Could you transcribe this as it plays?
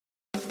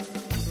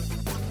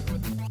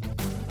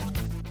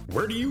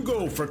Where do you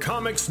go for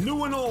comics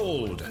new and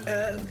old?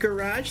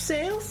 Garage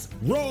sales?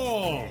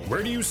 Wrong!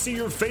 Where do you see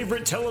your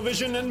favorite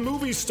television and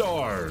movie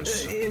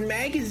stars? In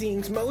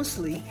magazines,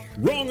 mostly.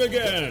 Wrong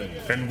again!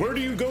 And where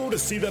do you go to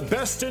see the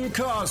best in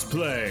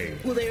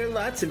cosplay? Well, there are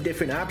lots of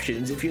different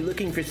options if you're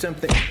looking for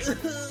something...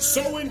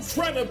 So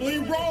incredibly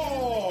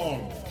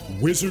wrong!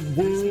 Wizard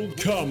World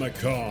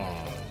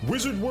Comic-Con.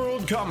 Wizard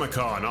World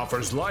Comic-Con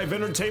offers live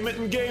entertainment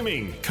and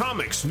gaming,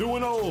 comics new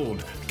and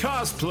old,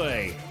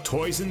 cosplay,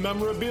 toys and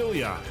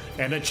memorabilia,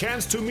 and a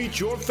chance to meet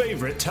your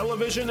favorite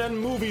television and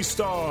movie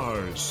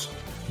stars.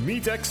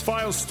 Meet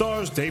X-Files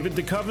stars David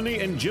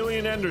Duchovny and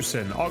Gillian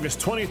Anderson August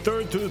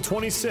 23rd through the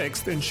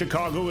 26th in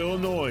Chicago,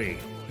 Illinois.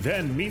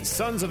 Then meet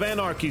Sons of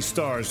Anarchy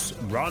stars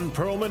Ron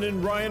Perlman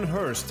and Ryan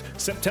Hurst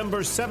September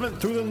 7th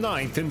through the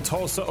 9th in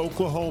Tulsa,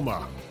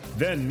 Oklahoma.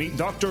 Then meet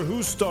Doctor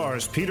Who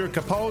stars Peter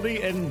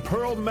Capaldi and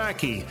Pearl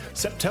Mackie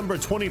September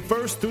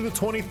 21st through the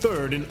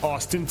 23rd in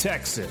Austin,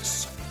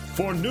 Texas.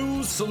 For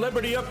news,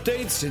 celebrity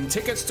updates, and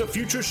tickets to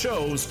future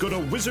shows, go to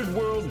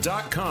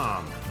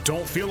wizardworld.com.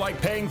 Don't feel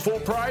like paying full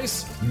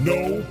price?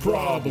 No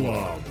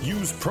problem.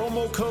 Use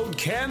promo code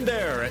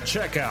CANDAIR at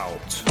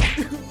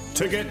checkout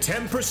to get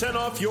 10%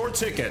 off your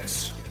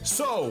tickets.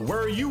 So, where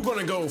are you going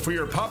to go for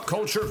your pop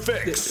culture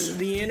fix?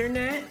 The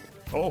internet?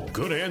 Oh,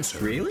 good answer.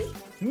 Really?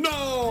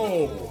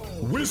 No!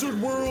 Wizard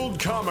World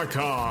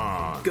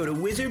Comic-Con. Go to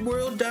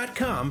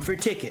wizardworld.com for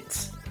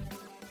tickets.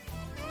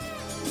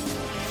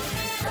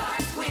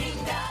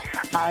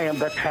 I am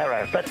the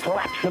terror that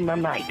flaps in the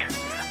night.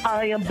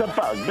 I am the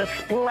bug that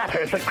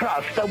splatters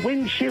across the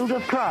windshield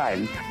of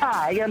crime.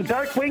 I am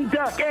Darkwing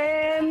Duck,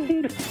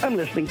 and I'm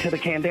listening to the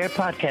Canned Air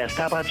podcast.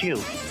 How about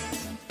you?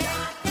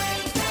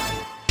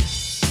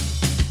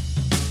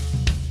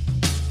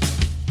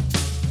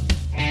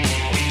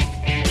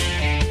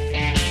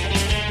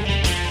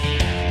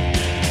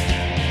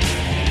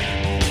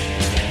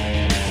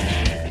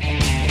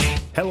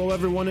 Hello,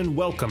 everyone, and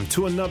welcome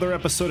to another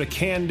episode of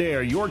Canned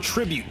Air, your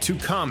tribute to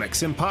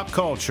comics and pop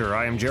culture.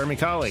 I am Jeremy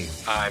Colley.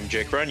 I'm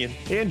Jake Runyon.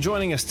 And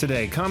joining us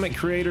today, comic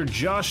creator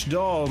Josh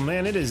Dahl.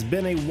 Man, it has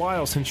been a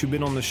while since you've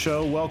been on the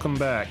show. Welcome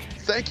back.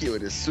 Thank you.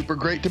 It is super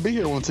great to be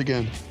here once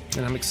again.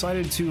 And I'm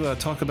excited to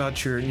talk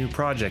about your new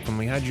project. When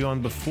we had you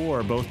on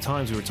before, both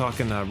times we were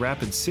talking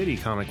Rapid City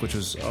comic, which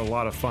was a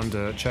lot of fun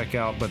to check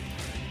out, but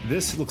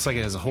this looks like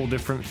it has a whole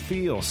different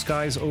feel.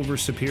 Skies Over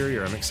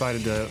Superior. I'm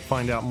excited to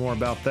find out more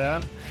about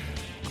that.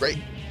 Great.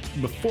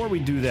 Before we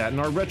do that, in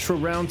our Retro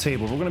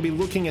Roundtable, we're going to be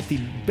looking at the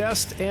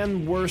best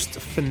and worst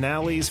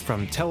finales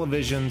from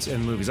televisions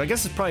and movies. I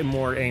guess it's probably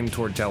more aimed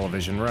toward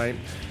television, right?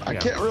 I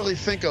can't really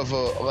think of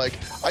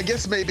I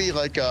guess maybe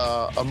like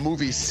a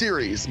movie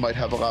series might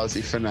have a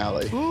lousy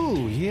finale.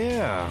 Ooh,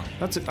 yeah.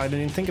 I didn't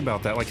even think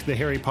about that. Like the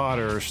Harry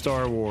Potter or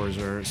Star Wars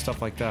or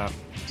stuff like that.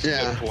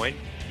 Yeah. Good point.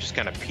 Just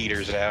kind of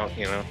peters out,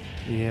 you know?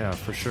 Yeah,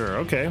 for sure.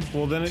 Okay,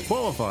 well then it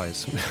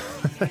qualifies.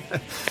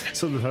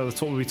 So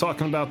that's what we'll be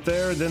talking about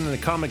there. Then in the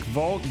Comic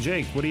Vault,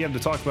 Jake, what do you have to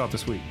talk about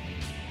this week?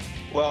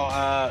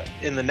 Well,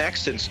 in the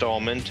next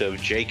installment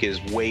of Jake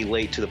is way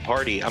late to the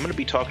party, I'm going to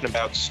be talking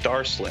about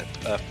Starslip,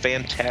 a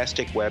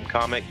fantastic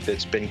webcomic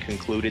that's been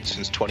concluded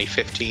since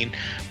 2015,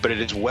 but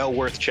it is well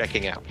worth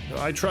checking out.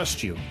 I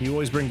trust you. You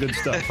always bring good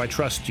stuff. I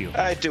trust you.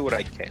 I do what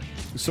I can.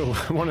 So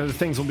one of the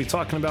things we'll be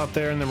talking about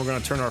there, and then we're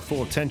going to turn our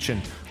full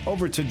attention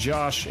over to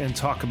Josh and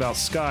talk about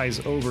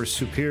Skies Over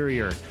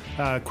Superior.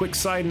 Quick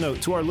side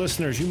note to our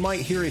listeners, you might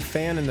hear a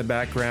fan in the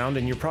background,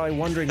 and you're probably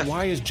wondering,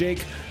 why is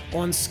Jake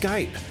on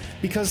Skype?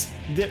 Because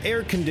the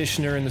air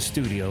conditioner in the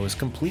studio is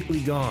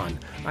completely gone.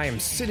 I am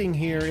sitting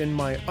here in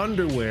my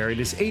underwear. It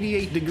is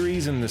 88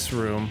 degrees in this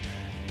room.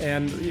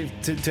 And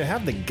to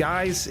have the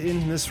guys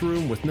in this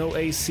room with no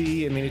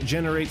AC, I mean, it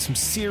generates some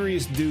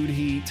serious dude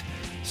heat.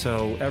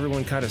 So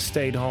everyone kind of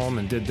stayed home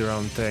and did their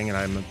own thing. And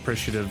I'm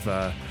appreciative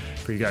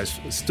for you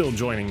guys still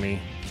joining me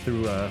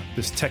through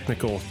this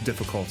technical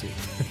difficulty.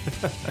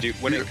 Dude,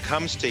 when it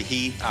comes to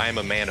heat, I am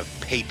a man of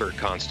paper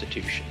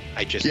constitution.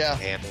 I just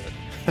can't handle it.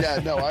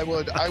 Yeah, no, I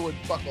would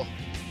buckle.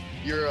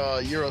 You're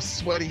a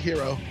sweaty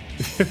hero.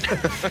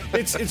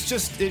 It's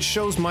just, it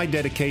shows my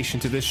dedication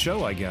to this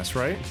show, I guess,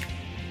 right?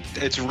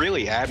 It's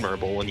really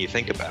admirable when you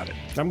think about it.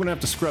 I'm going to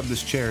have to scrub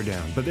this chair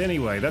down. But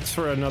anyway, that's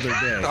for another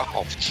day.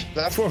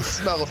 That's the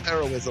smell of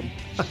heroism.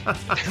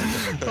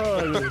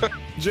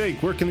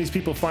 Jake, where can these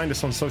people find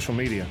us on social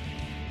media?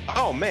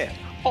 Oh, man.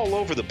 All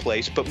over the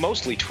place, but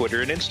mostly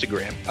Twitter and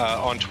Instagram.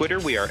 On Twitter,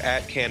 we are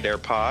at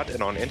CannedAirPod,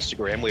 and on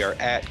Instagram, we are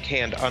at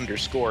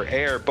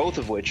Canned_Air, both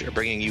of which are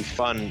bringing you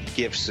fun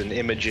GIFs and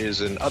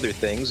images and other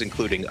things,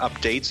 including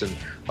updates and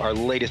our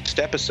latest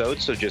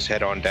episodes, so just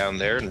head on down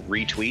there and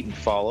retweet and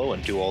follow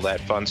and do all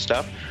that fun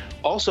stuff.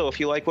 Also, if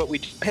you like what we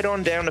do, head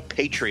on down to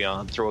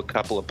Patreon, throw a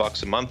couple of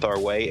bucks a month our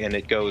way, and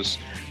it goes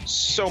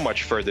so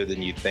much further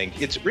than you think.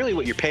 It's really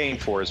what you're paying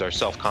for is our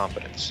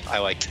self-confidence, I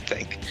like to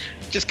think.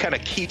 Just kind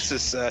of keeps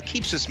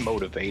us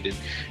motivated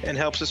and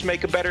helps us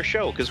make a better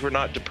show because we're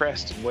not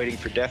depressed and waiting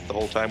for death the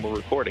whole time we're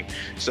recording.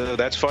 So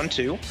that's fun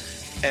too.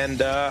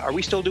 And are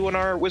we still doing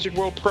our Wizard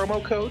World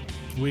promo code?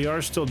 We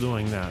are still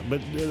doing that.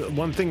 But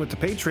one thing with the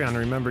Patreon,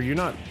 remember, you're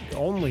not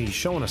only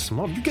showing us some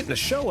love, you're getting a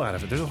show out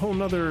of it. There's a whole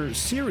nother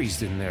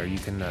series in there you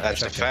can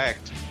That's a check out.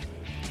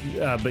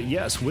 fact. But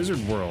yes, Wizard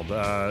World.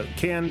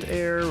 Canned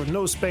Air,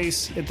 no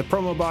space, hit the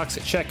promo box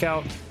at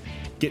checkout.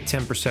 Get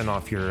 10%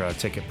 off your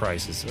ticket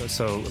prices.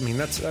 So, I mean,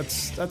 that's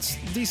a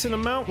decent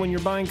amount when you're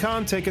buying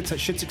con tickets. That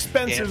shit's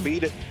expensive. Can't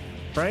beat it.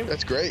 Right?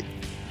 That's great.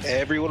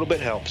 Every little bit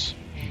helps.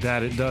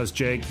 That it does,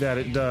 Jake. That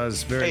it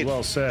does. Very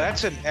well said.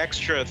 That's an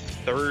extra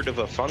third of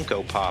a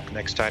Funko Pop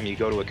next time you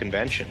go to a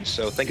convention.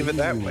 So think of it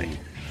that way.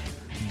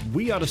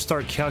 We ought to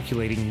start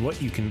calculating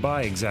what you can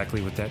buy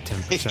exactly with that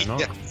 10% off.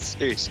 Yeah,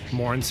 seriously.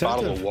 More incentive.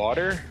 Bottle of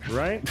water.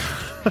 Right?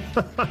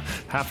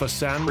 Half a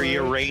sandwich.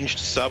 Prearranged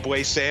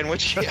Subway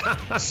sandwich. Yeah.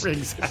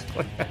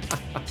 Exactly.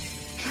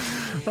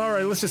 All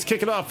right, let's just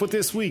kick it off with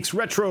this week's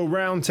Retro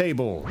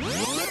Roundtable.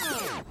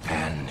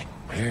 And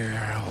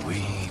here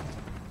we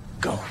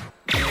go.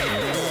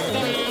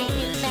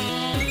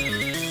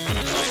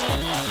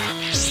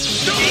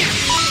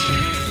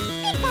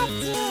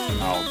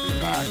 I'll be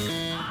back.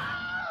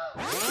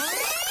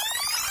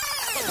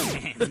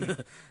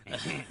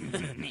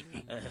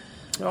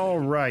 All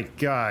right,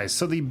 guys.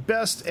 So the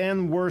best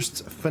and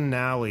worst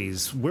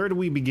finales. Where do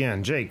we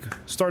begin? Jake,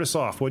 start us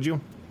off, would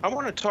you? I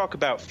want to talk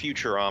about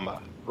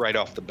Futurama right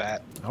off the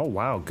bat. Oh,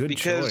 wow. Good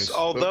Because choice.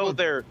 although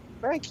they're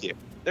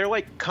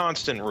like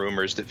constant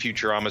rumors that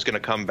Futurama is going to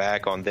come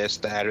back on this,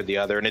 that, or the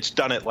other, and it's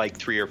done it like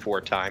 3 or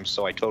 4 times,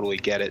 so I totally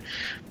get it.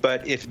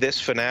 But if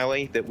this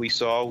finale that we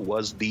saw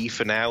was the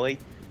finale,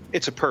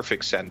 it's a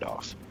perfect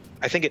send-off.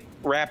 I think it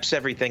wraps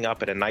everything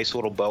up in a nice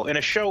little bow. In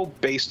a show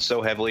based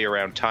so heavily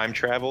around time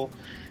travel,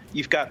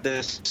 you've got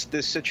this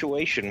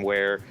situation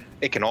where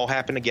it can all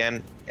happen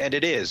again, and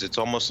it is. It's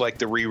almost like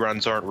the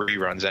reruns aren't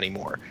reruns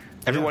anymore.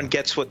 Everyone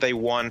gets what they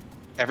want.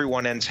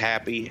 Everyone ends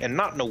happy, and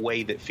not in a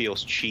way that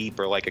feels cheap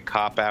or like a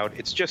cop-out.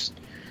 It's just,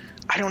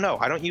 I don't know.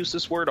 I don't use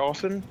this word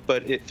often,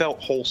 but it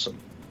felt wholesome.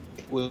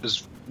 It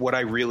was what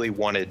I really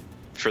wanted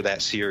for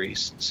that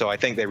series. So I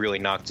think they really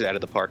knocked it out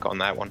of the park on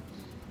that one.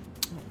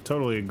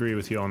 Totally agree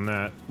with you on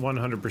that.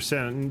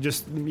 100%. And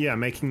just,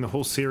 making the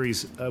whole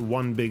series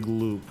one big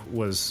loop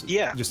was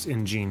just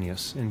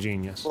ingenious.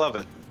 Love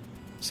it.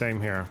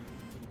 Same here.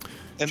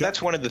 And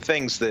that's one of the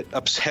things that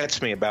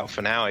upsets me about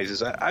finales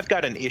is I've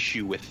got an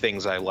issue with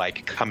things I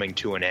like coming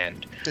to an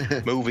end.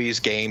 Movies,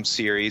 games,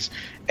 series.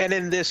 And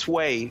in this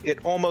way, it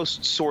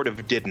almost sort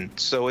of didn't.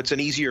 So it's an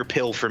easier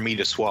pill for me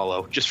to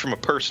swallow, just from a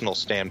personal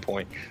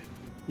standpoint.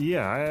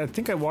 Yeah, I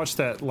think I watched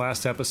that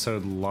last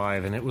episode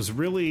live, and it was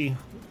really...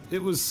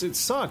 It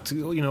sucked,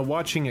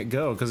 watching it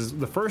go, because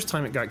the first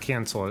time it got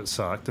canceled, it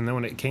sucked. And then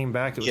when it came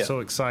back, it was so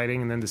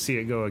exciting. And then to see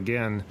it go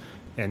again,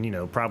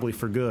 and, probably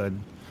for good,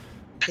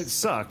 it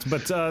sucked.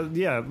 But,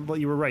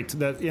 you were right.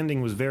 That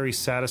ending was very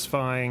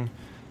satisfying.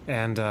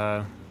 And,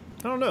 I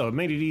don't know, it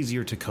made it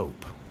easier to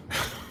cope.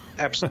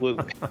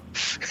 Absolutely.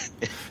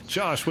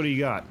 Josh, what do you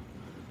got?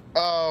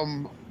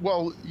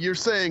 Well, you're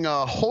saying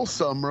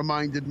wholesome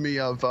reminded me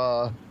of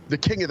the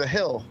King of the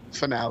Hill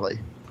finale.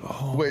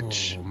 Oh,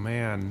 which,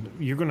 man,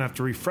 you're going to have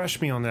to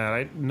refresh me on that.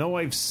 I know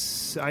I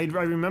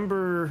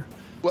remember...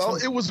 Well,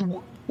 it was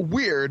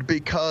weird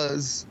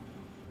because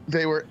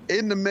they were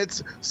in the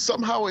midst...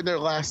 Somehow in their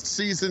last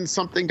season,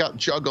 something got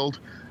juggled,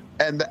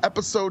 and the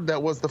episode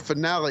that was the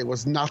finale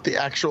was not the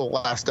actual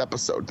last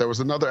episode. There was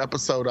another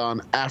episode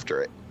on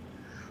after it.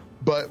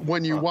 But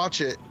when you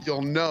watch it,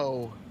 you'll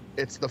know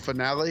it's the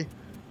finale.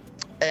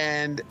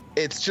 And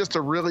it's just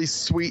a really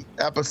sweet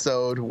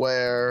episode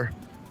where...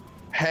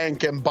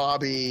 Hank and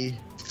Bobby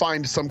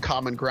find some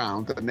common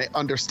ground and they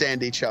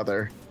understand each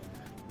other.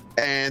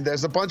 And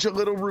there's a bunch of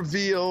little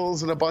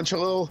reveals and a bunch of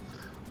little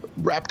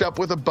wrapped up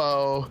with a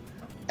bow.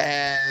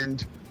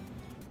 And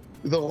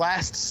the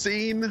last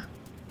scene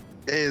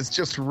is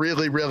just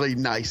really, really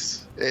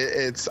nice.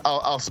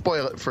 I'll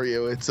spoil it for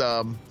you. It's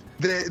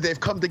they've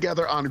come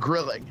together on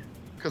grilling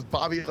because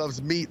Bobby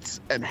loves meats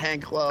and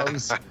Hank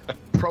loves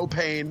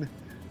propane,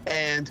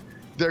 and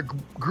they're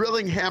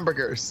grilling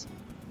hamburgers.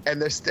 And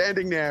they're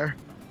standing there,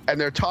 and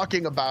they're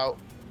talking about,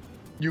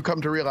 you come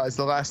to realize,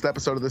 the last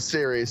episode of the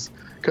series.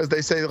 Because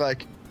they say,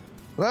 like,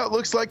 well, it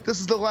looks like this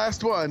is the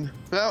last one.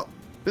 Well,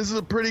 this is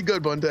a pretty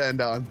good one to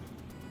end on.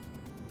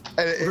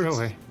 And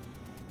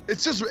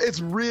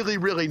it's really,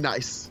 really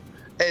nice.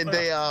 And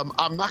they,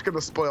 I'm not going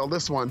to spoil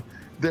this one.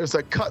 There's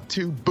a cut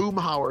to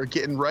Boomhauer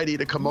getting ready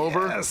to come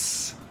over.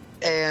 Yes.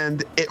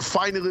 And it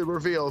finally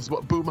reveals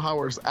what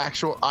Boomhauer's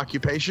actual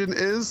occupation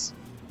is.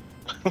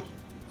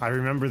 I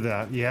remember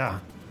that, yeah.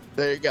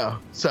 There you go.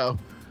 So,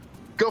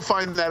 go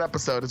find that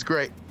episode. It's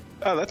great.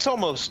 Oh, that's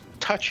almost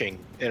touching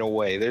in a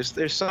way.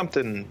 There's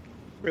something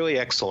really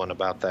excellent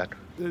about that.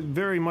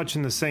 Very much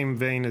in the same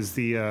vein as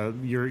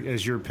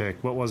your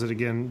pick. What was it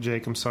again,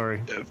 Jake? I'm sorry.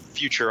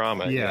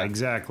 Futurama. Yeah,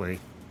 exactly.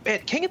 Man,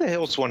 King of the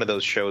Hill is one of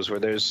those shows where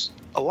there's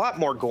a lot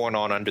more going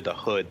on under the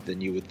hood than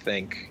you would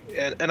think.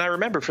 And I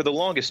remember for the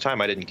longest time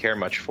I didn't care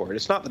much for it.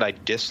 It's not that I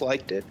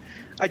disliked it.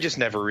 I just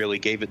never really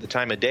gave it the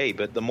time of day.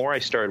 But the more I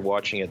started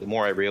watching it, the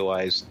more I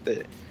realized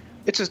that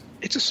It's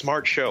a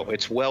smart show.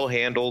 It's well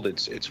handled.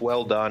 It's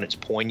well done. It's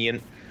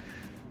poignant.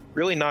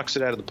 Really knocks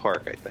it out of the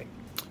park, I think.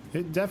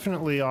 It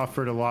definitely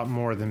offered a lot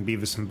more than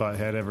Beavis and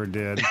Butthead ever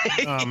did.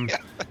 Yeah.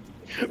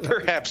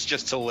 Perhaps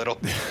just a little.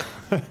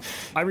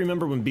 I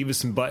remember when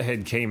Beavis and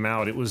Butthead came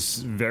out, it was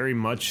very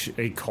much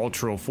a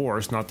cultural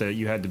force. Not that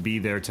you had to be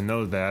there to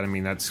know that. I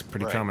mean, that's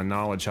pretty common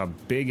knowledge how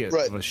big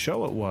of a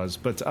show it was.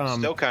 But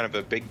still kind of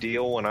a big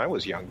deal when I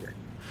was younger.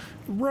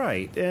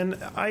 Right, and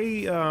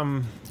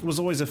I was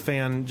always a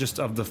fan just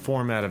of the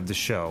format of the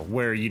show,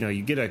 where, you know,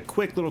 you get a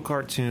quick little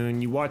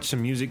cartoon, you watch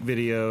some music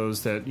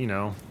videos that, you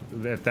know,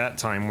 at that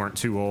time weren't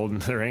too old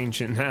and they're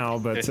ancient now,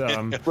 but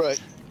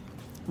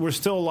were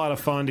still a lot of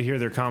fun to hear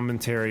their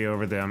commentary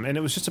over them, and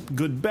it was just a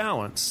good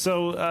balance.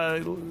 So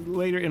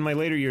later in my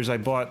later years, I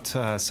bought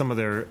some of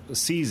their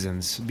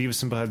seasons,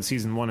 Beavis and Butthead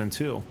season 1 and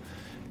 2.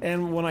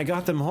 And when I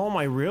got them home,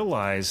 I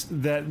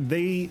realized that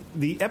the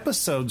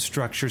episode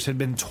structures had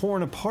been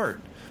torn apart.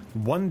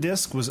 One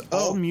disc was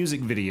all music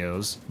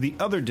videos. The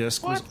other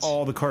disc was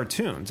all the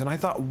cartoons. And I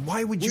thought,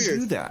 why would you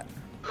do that?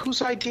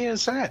 Whose idea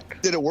is that?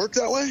 Did it work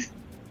that way?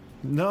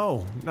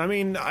 No. I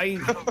mean, I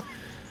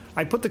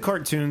put the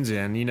cartoons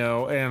in, you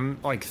know,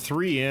 and like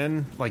 3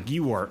 in, like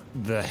you are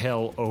the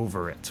hell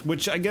over it.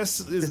 Which I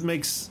guess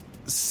makes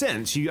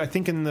sense. I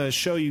think in the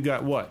show you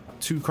got,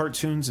 2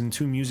 cartoons and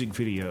 2 music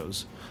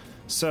videos.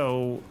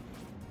 So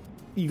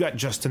you got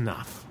just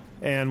enough.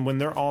 And when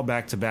they're all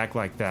back to back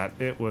like that,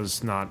 it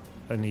was not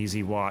an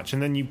easy watch.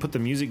 And then you put the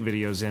music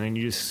videos in and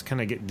you just kind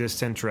of get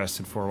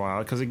disinterested for a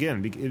while. Because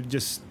again,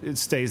 it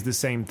stays the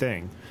same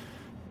thing.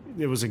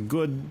 It was a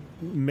good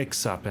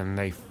mix up and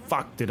they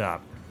fucked it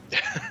up.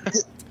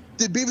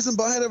 Did Beavis and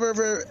Butthead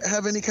ever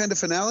have any kind of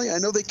finale? I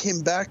know they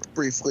came back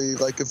briefly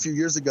like a few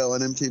years ago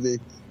on MTV.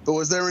 But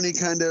was there any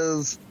kind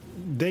of...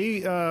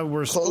 They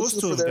were supposed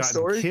to have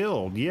gotten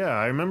killed. Yeah,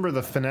 I remember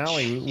the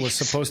finale was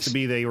supposed to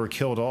be they were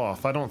killed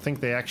off. I don't think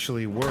they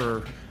actually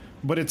were.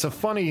 But it's a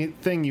funny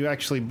thing you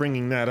actually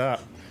bringing that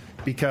up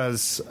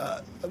because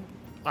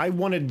I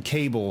wanted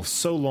cable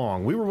so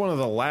long. We were one of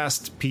the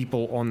last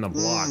people on the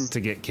block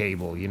to get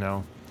cable, you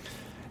know.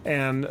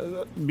 And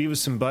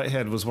Beavis and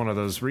Butthead was one of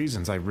those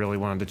reasons. I really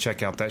wanted to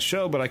check out that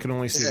show, but I could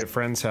only see it at a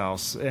friend's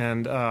house.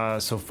 And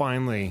so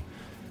finally,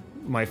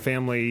 my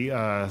family...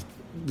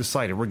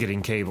 decided we're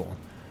getting cable.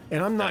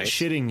 And I'm not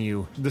shitting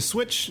you. The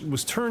switch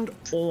was turned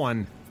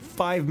on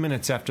 5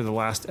 minutes after the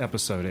last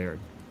episode aired.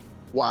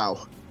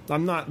 Wow.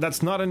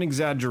 That's not an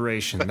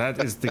exaggeration.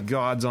 That is the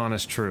God's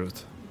honest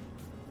truth.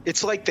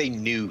 It's like they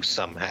knew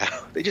somehow.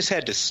 They just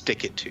had to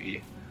stick it to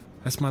you.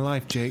 That's my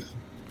life, Jake.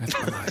 That's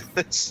my life.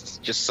 That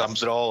just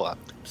sums it all up.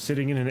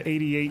 Sitting in an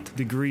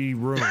 88-degree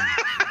room.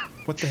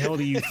 What the hell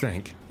do you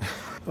think?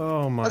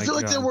 Oh my God. I feel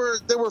like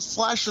there were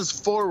flashes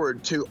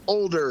forward to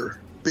older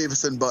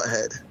Beavis and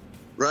Butthead,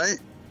 right?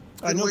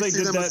 I know they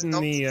did that in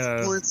the...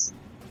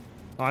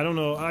 I don't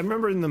know. I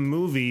remember in the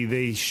movie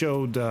they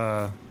showed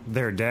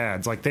their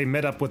dads. Like, they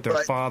met up with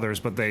their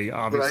fathers, but they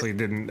obviously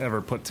didn't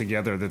ever put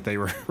together that they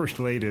were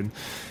related.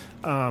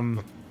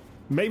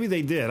 Maybe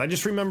they did. I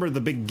just remember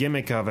the big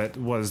gimmick of it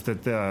was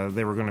that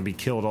they were going to be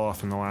killed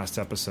off in the last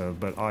episode,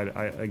 but I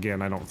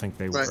don't think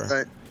they were.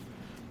 Right.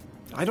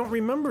 I don't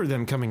remember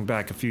them coming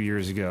back a few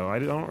years ago. I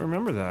don't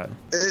remember that.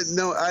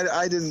 No,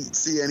 I didn't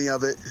see any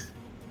of it.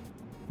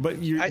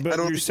 But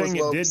you're saying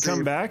it did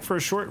come back for a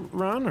short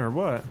run, or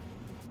what?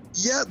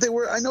 Yeah, they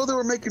were. I know they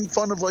were making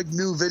fun of like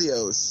new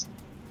videos.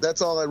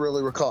 That's all I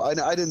really recall.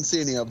 I didn't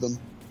see any of them.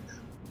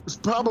 It was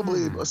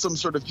probably some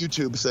sort of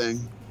YouTube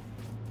thing.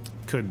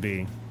 Could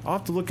be. I'll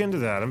have to look into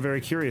that. I'm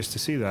very curious to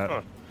see that.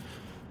 Huh.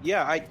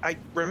 Yeah, I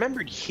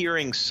remembered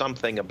hearing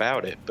something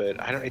about it, but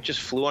it just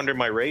flew under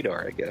my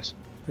radar, I guess.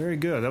 Very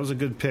good. That was a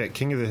good pick.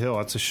 King of the Hill.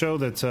 It's a show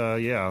that,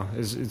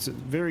 it's a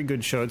very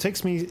good show. It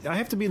takes me... I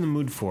have to be in the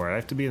mood for it. I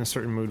have to be in a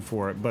certain mood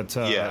for it. But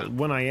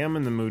when I am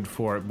in the mood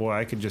for it, boy,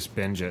 I could just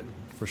binge it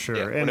for sure.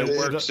 Yeah, and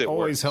it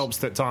always helps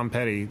that Tom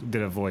Petty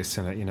did a voice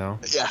in it, you know?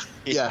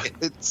 Yeah.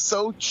 It's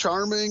so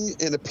charming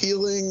and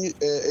appealing.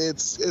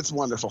 It's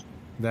wonderful.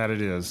 That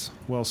it is.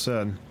 Well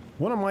said.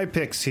 One of my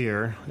picks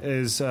here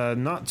is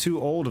not too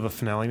old of a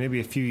finale,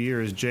 maybe a few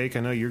years. Jake, I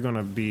know you're going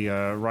to be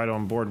right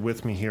on board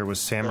with me here with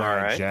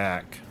Samurai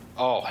Jack.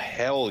 Oh,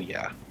 hell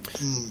yeah.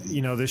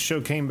 You know, this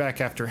show came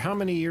back after how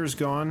many years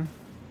gone?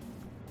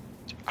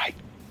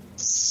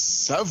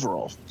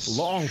 Several.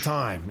 Long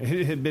time.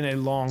 It had been a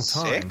long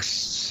time. 6,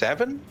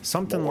 7?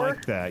 Something more?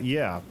 like that,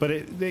 yeah. But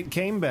it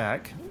came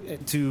back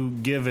to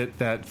give it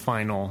that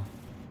final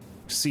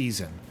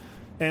season.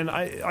 And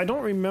I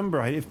don't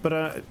remember,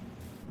 but...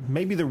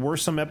 maybe there were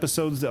some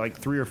episodes that like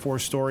 3 or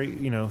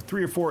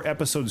 4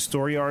 episode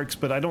story arcs,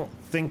 but I don't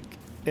think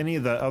any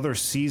of the other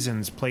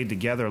seasons played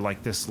together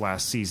like this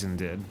last season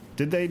did.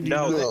 Did they?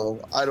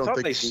 No, I don't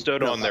think they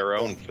stood on their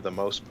own for the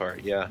most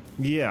part. Yeah.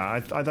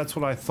 Yeah, that's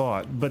what I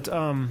thought. But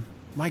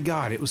my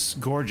God, it was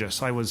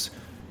gorgeous. I was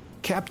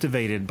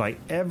captivated by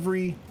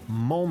every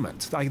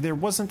moment. Like, there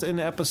wasn't an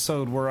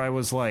episode where I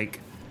was like,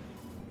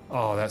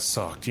 oh, that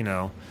sucked, you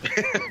know.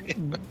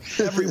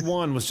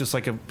 Everyone was just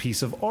like a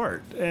piece of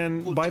art.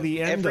 And by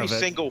the end of it... Every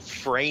single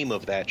frame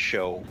of that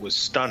show was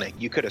stunning.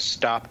 You could have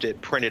stopped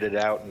it, printed it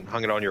out, and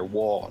hung it on your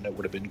wall, and it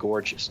would have been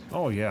gorgeous.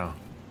 Oh, yeah.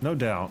 No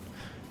doubt.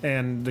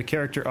 And the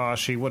character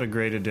Ashi, what a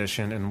great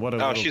addition, and what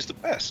a she's the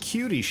best.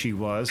 Cutie she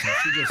was. And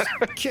she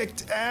just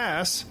kicked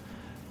ass.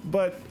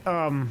 But,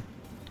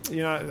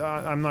 you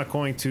know, I'm not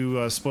going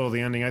to spoil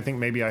the ending. I think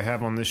maybe I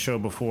have on this show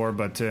before,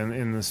 but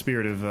in the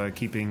spirit of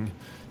keeping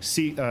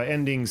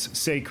endings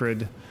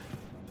sacred,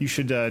 you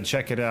should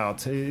check it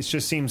out. It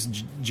just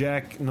seems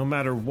Jack, no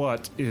matter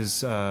what,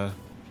 is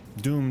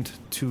doomed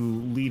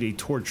to lead a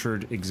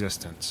tortured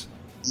existence.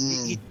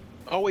 He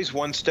always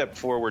one step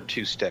forward,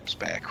 2 steps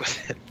back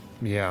with it.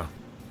 Yeah,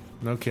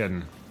 no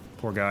kidding.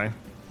 Poor guy.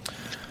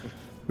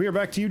 We are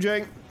back to you,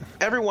 Jake.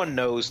 Everyone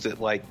knows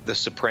that, like, The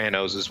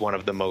Sopranos is one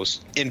of the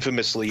most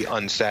infamously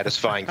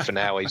unsatisfying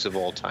finales of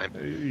all time.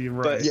 You're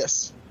right. But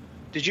Yes.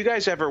 did you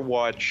guys ever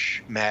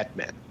watch Mad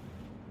Men?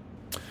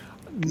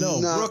 No,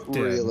 Not Brooke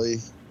did. really.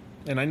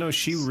 And I know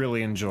she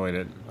really enjoyed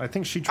it. I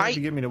think she tried to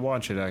get me to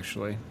watch it,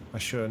 actually. I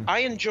should. I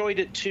enjoyed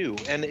it, too.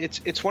 And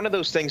it's one of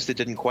those things that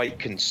didn't quite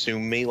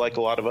consume me like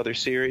a lot of other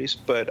series,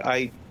 but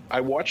I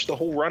watched the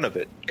whole run of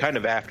it kind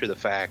of after the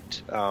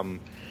fact.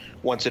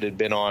 Once it had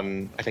been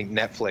on, I think,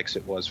 Netflix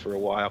it was for a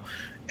while.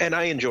 And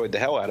I enjoyed the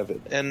hell out of it.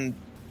 And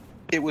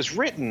it was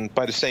written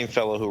by the same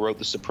fellow who wrote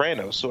The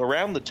Sopranos. So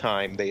around the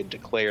time they had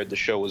declared the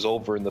show was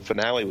over and the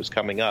finale was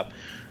coming up,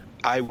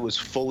 I was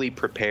fully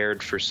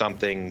prepared for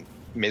something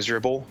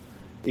miserable.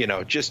 You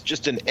know,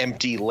 just an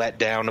empty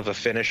letdown of a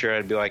finisher.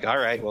 I'd be like, all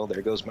right, well,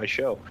 there goes my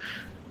show.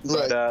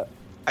 Right. But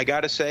I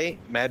got to say,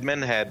 Mad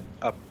Men had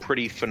a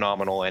pretty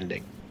phenomenal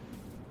ending.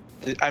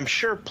 I'm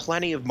sure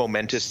plenty of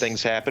momentous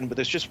things happen, but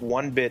there's just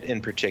one bit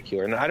in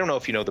particular, and I don't know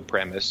if you know the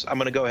premise. I'm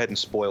going to go ahead and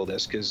spoil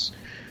this because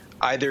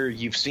either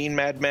you've seen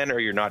Mad Men or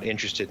you're not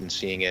interested in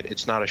seeing it.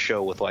 It's not a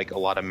show with like a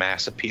lot of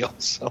mass appeal.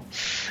 So,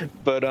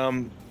 but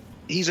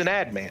he's an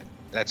ad man.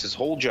 That's his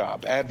whole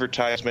job: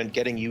 advertisement,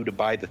 getting you to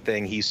buy the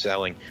thing he's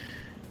selling.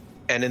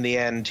 And in the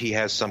end, he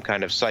has some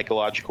kind of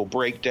psychological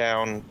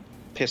breakdown,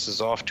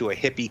 pisses off to a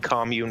hippie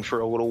commune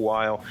for a little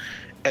while.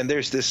 And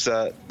there's this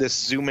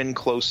zoom-in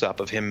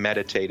close-up of him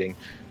meditating.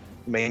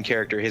 Main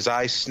character, his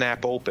eyes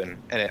snap open,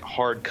 and it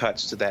hard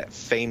cuts to that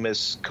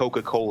famous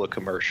Coca-Cola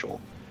commercial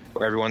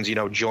where everyone's, you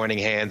know, joining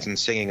hands and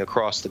singing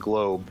across the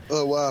globe.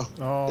 Oh, wow.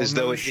 Oh, As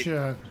no though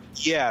shit.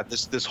 Yeah,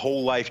 this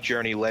whole life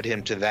journey led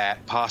him to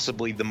that,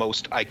 possibly the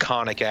most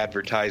iconic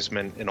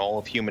advertisement in all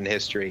of human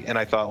history. And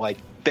I thought, like,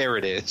 there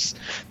it is.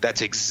 That's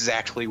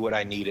exactly what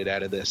I needed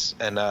out of this.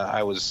 And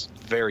I was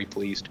very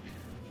pleased.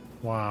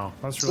 Wow,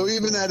 that's So really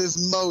even cool. at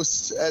his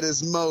most,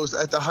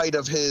 at the height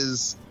of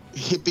his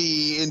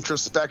hippie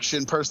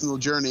introspection personal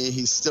journey,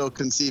 he's still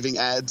conceiving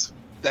ads.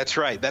 That's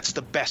right. That's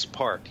the best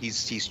part.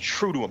 He's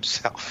true to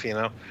himself, you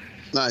know?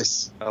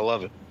 Nice. I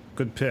love it.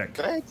 Good pick.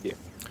 Thank you.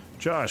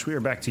 Josh, we are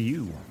back to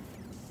you.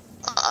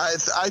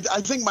 I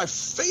think my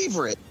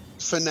favorite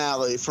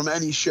finale from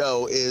any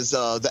show is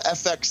the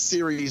FX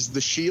series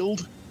The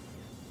Shield.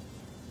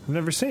 I've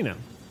never seen it.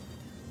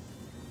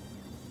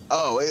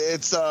 Oh,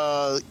 it's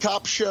a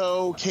cop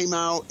show, came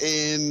out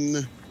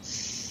in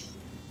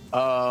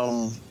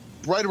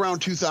right around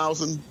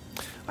 2000.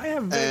 I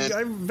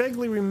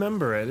vaguely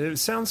remember it. It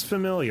sounds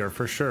familiar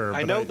for sure. I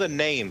but know the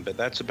name, but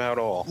that's about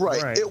all.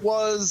 Right. It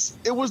was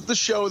the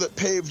show that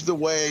paved the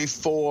way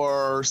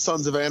for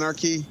Sons of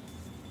Anarchy.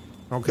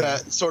 Okay.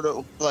 That sort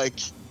of like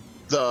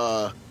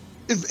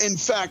in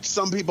fact,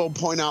 some people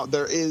point out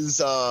there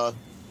is a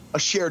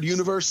shared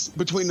universe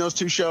between those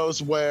two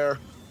shows where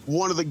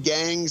one of the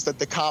gangs that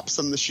the cops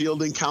on the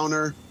Shield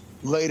encounter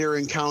later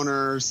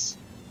encounters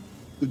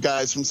the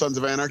guys from Sons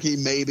of Anarchy,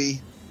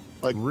 maybe.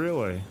 Like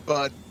really?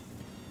 But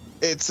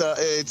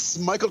it's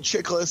Michael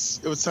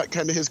Chiklis. It was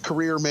kind of his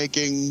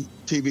career-making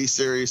TV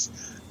series,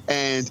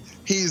 and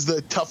he's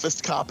the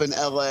toughest cop in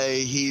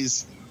L.A.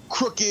 He's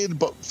crooked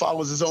but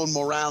follows his own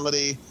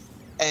morality,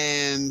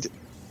 and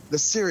the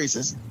series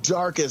is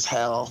dark as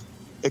hell.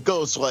 It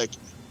goes like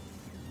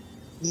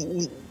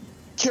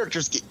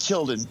characters get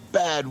killed in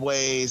bad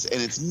ways,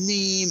 and it's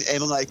mean,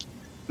 and like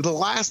the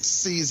last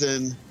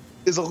season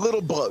is a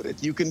little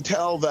bloated. You can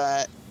tell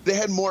that they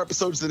had more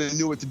episodes than they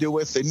knew what to do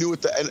with. They knew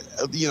what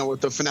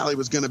the finale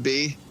was going to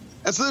be,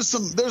 and so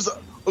there's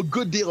a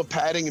good deal of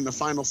padding in the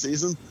final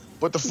season.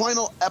 But the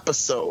final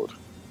episode,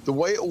 the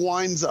way it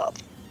winds up,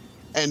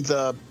 and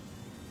the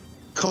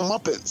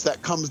comeuppance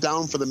that comes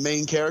down for the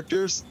main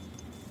characters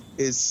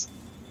is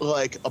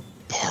like a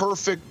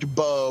perfect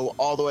bow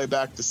all the way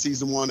back to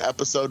season 1,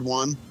 episode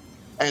 1,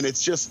 and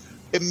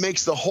it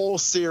makes the whole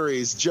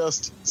series,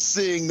 just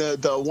seeing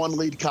the one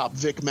lead cop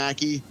Vic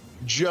Mackey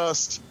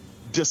just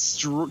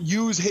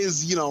use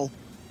his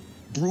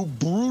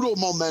brutal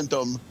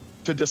momentum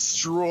to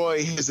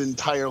destroy his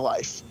entire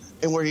life,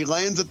 and where he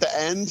lands at the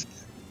end,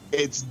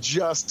 it's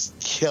just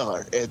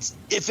killer.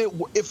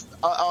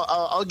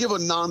 I'll give a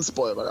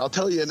non-spoiler. I'll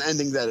tell you an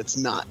ending that it's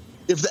not.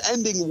 If the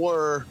ending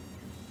were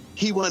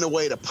he went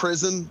away to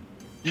prison,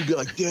 you'd be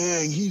like,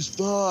 dang, he's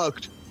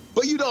fucked.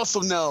 But you'd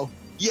also know,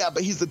 yeah,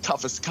 but he's the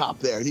toughest cop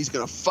there, and he's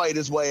going to fight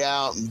his way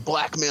out and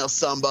blackmail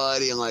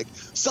somebody, and like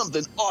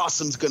something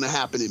awesome's going to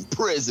happen in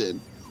prison.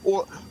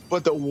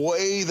 But the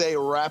way they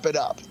wrap it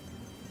up,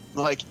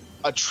 like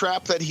a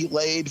trap that he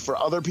laid for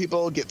other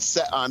people gets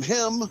set on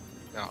him,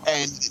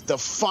 and the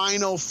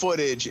final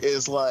footage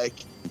is like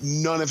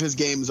none of his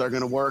games are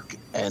going to work,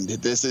 and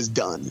this is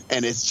done.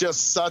 And it's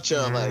just such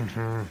a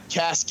like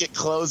casket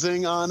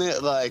closing on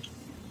it, like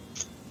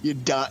you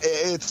done.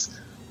 It's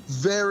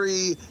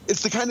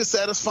the kind of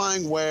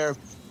satisfying where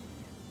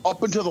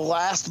up until the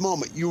last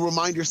moment you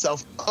remind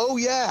yourself, oh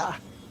yeah,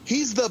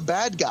 he's the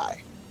bad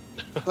guy.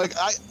 Like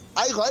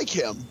I like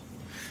him.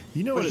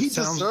 You know what he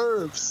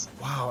deserves.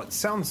 Wow, it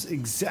sounds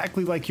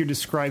exactly like you're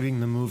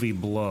describing the movie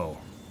Blow.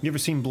 You ever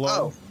seen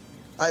Blow? Oh,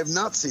 I have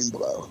not seen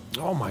Blow.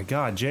 Oh my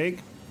God, Jake.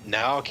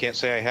 No, I can't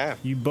say I have.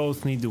 You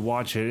both need to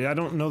watch it. I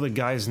don't know the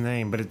guy's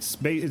name, but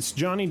it's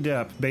Johnny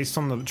Depp, based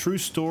on the true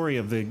story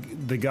of the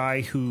guy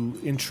who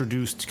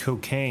introduced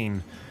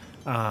cocaine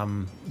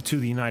to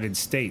the United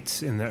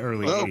States in the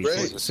early 80s,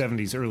 great.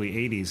 70s, early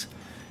 80s.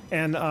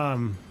 And,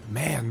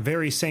 man,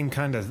 very same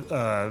kind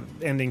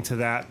of ending to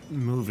that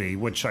movie,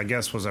 which I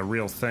guess was a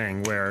real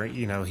thing, where,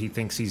 you know, he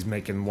thinks he's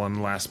making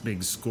one last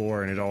big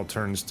score and it all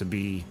turns to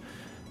be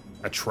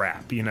a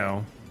trap, you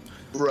know?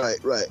 Right.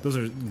 Those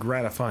are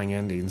gratifying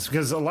endings,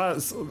 because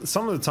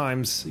some of the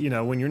times, you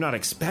know, when you're not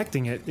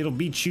expecting it, it'll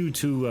beat you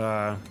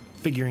to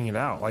figuring it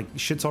out. Like,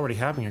 shit's already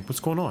happening. Like, what's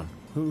going on?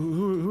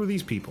 Who are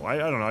these people? I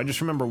don't know. I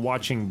just remember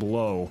watching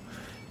Blow,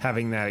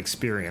 having that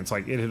experience.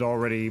 Like, it had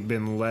already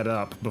been led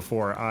up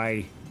before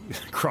I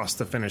crossed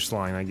the finish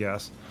line, I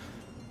guess.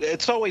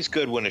 It's always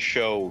good when a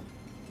show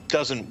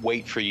doesn't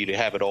wait for you to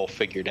have it all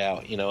figured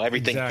out. You know,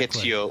 everything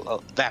hits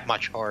you that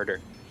much harder.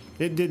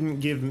 It didn't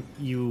give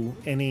you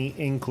any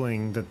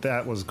inkling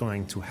that was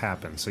going to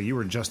happen, so you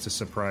were just as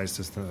surprised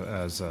as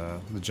the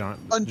Johnny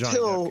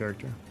Depp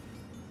character.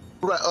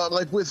 Right,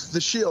 like with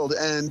The Shield,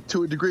 and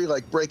to a degree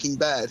like Breaking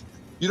Bad,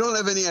 you don't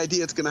have any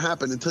idea it's going to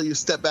happen until you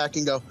step back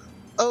and go,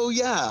 oh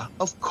yeah,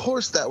 of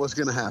course that was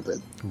going to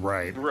happen.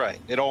 Right.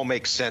 It all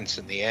makes sense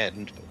in the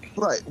end.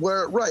 Right,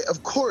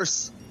 of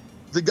course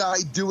the guy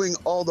doing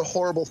all the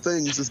horrible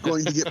things is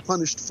going to get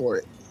punished for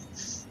it.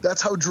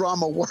 That's how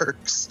drama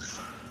works.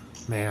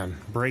 Man,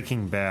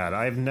 Breaking Bad.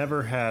 I've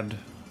never had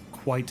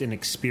quite an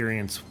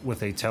experience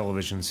with a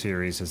television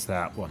series as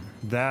that one.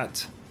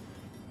 That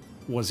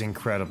was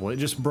incredible. It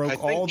just broke all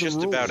the rules. I think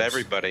just about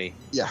everybody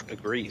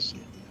agrees.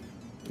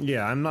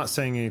 Yeah, I'm not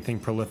saying anything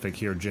prolific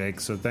here, Jake,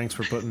 so thanks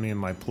for putting me in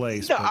my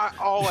place. No,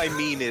 all I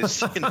mean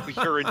is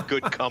you're in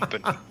good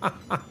company.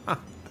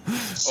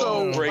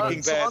 So,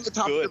 Breaking so on the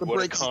topic of the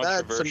Breaking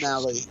Bad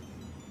finale,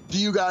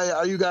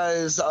 are you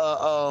guys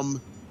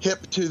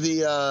hip to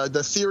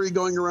the theory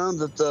going around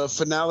that the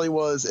finale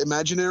was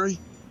imaginary?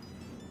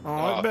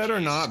 Oh, it better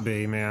not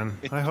be, man.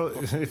 I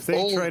hope if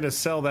they try to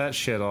sell that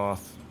shit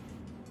off.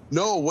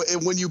 No,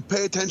 when you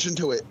pay attention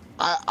to it,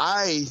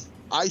 I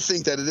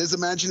think that it is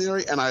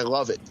imaginary, and I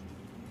love it.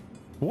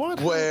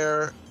 What?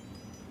 Where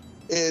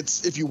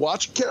it's, if you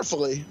watch it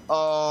carefully,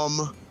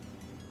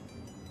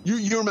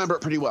 you remember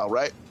it pretty well,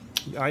 right?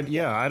 I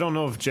don't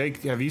know if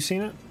Jake, have you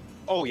seen it?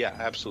 Oh yeah,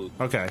 absolutely.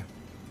 Okay.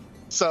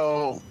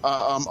 So,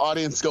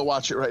 audience, go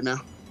watch it right now.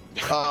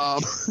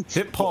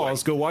 Hit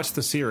pause, go watch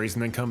the series,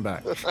 and then come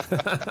back. At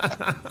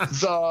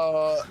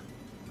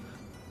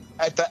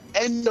the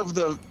end of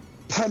the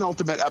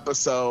penultimate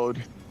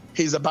episode,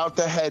 he's about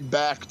to head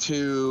back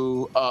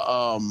to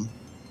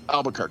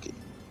Albuquerque.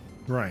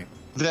 Right.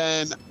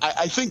 Then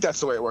I think that's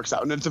the way it works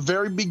out. And at the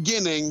very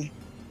beginning,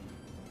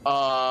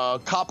 a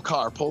cop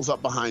car pulls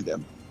up behind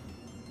him,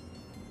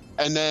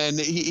 and then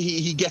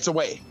he gets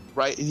away.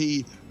 Right?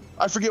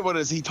 I forget what it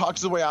is. He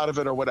talks his way out of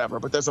it or whatever.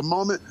 But there's a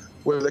moment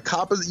where the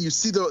cop you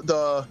see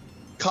the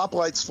cop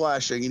lights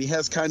flashing, and he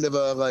has kind of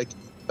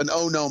an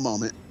oh no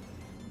moment,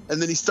 and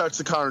then he starts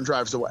the car and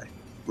drives away.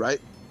 Right?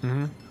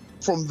 Mm-hmm.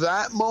 From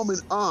that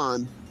moment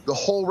on, the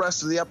whole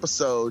rest of the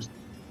episode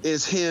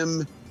is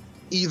him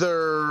he's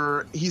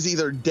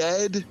either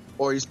dead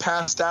or he's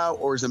passed out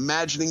or he's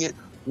imagining it,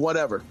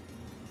 whatever.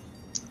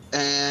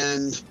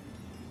 And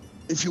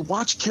if you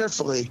watch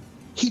carefully,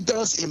 he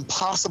does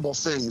impossible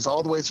things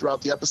all the way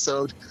throughout the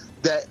episode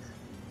that,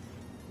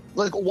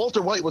 like,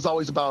 Walter White was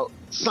always about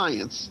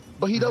science,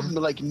 but he does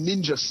like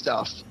ninja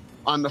stuff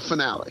on the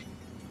finale.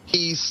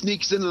 He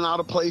sneaks in and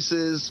out of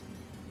places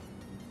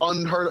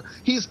unheard of.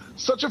 He's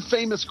such a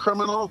famous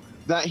criminal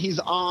that he's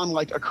on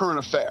like A Current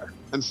Affair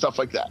and stuff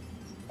like that.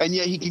 And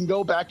yet he can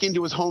go back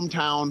into his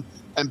hometown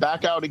and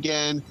back out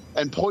again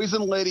and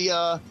poison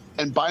Lydia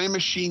and buy a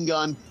machine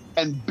gun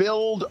and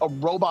build a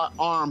robot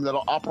arm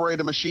that'll operate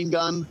a machine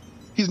gun.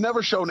 He's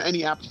never shown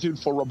any aptitude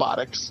for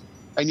robotics,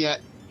 and yet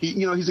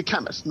he's a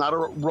chemist, not a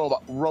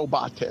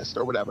robotist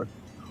or whatever.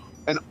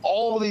 And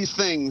all these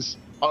things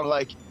are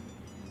like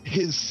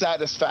his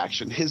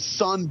satisfaction. His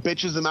son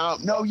bitches him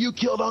out. No, you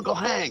killed Uncle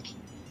Hank,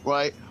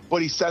 right?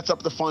 But he sets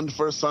up the fund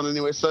for his son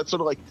anyway. So that's sort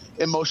of like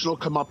emotional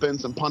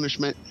comeuppance and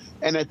punishment.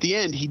 And at the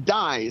end, he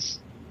dies,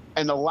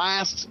 and the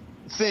last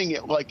thing,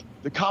 like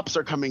the cops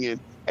are coming in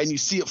and you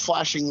see it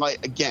flashing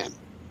light again,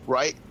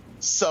 right?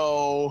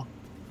 So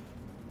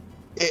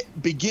it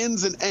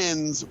begins and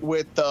ends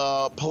with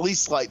the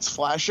police lights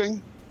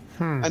flashing.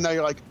 And now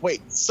you're like,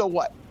 wait, so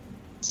what?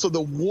 So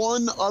the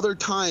one other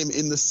time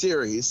in the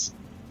series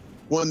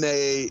when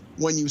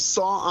you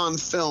saw on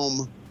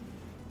film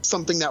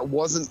something that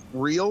wasn't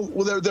real,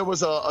 well, there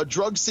was a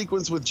drug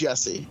sequence with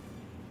Jesse.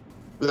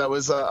 That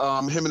was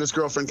him and his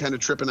girlfriend kind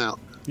of tripping out.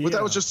 Yeah. But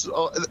that was just...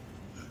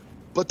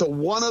 but the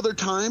one other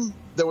time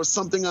there was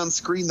something on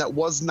screen that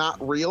was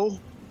not real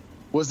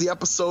was the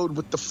episode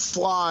with the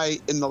fly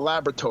in the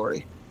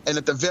laboratory. And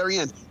at the very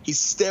end, he's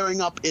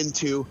staring up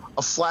into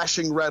a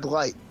flashing red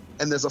light,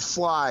 and there's a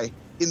fly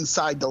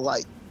inside the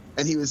light.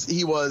 And he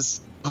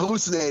was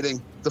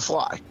hallucinating the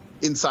fly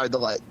inside the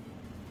light.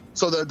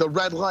 So the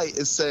red light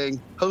is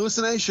saying,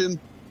 hallucination,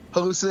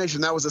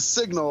 hallucination. That was a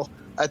signal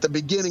at the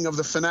beginning of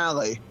the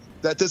finale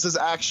that this is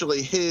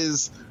actually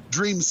his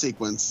dream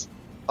sequence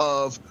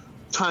of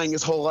tying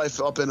his whole life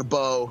up in a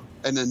bow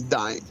and then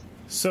dying.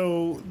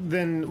 So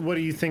then what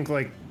do you think,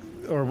 like,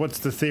 or what's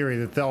the theory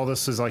that all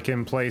this is like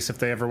in place if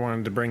they ever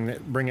wanted to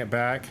bring it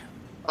back?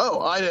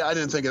 Oh, I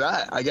didn't think of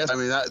that. I guess, I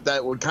mean,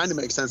 that would kind of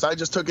make sense. I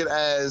just took it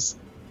as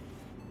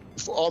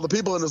all the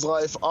people in his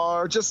life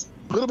are just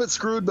a little bit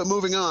screwed, but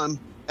moving on.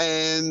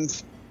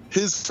 And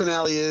his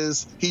finale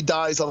is he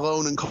dies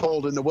alone and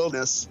cold in the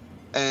wilderness.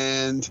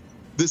 And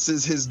this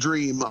is his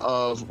dream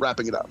of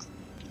wrapping it up.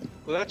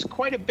 Well, that's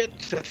quite a bit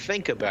to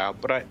think about,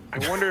 but I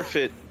wonder if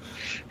it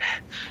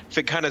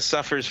kind of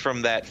suffers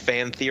from that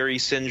fan theory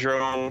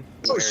syndrome.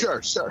 Oh,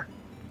 sure.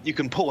 You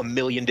can pull a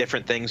million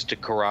different things to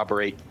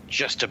corroborate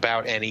just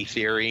about any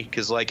theory,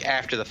 because, like,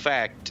 after the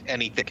fact,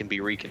 anything can be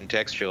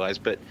recontextualized,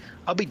 but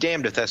I'll be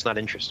damned if that's not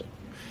interesting.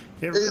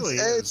 It really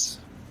is.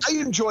 I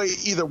enjoy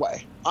it either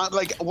way.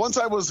 Like, once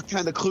I was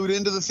kind of clued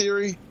into the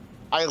theory,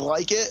 I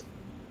like it,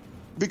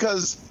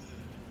 because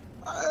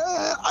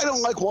I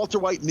don't like Walter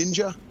White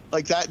Ninja.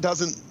 Like, that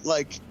doesn't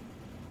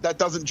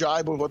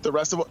jibe with what the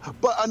rest of it.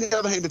 But on the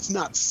other hand, it's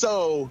not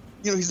so,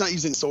 he's not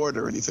using a sword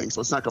or anything,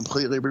 so it's not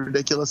completely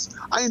ridiculous.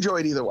 I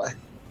enjoy it either way.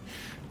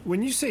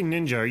 When you say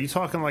ninja, are you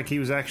talking like he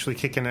was actually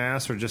kicking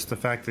ass, or just the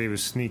fact that he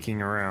was sneaking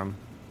around?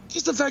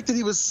 Just the fact that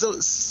he was so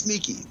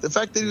sneaky. The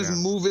fact that he was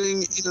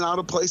moving in and out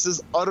of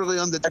places utterly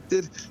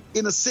undetected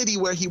in a city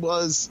where he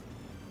was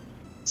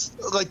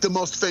like the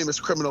most famous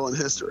criminal in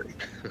history.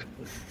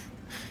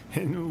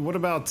 And what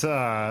about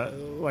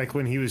like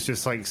when he was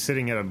just like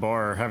sitting at a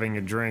bar having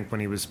a drink when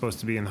he was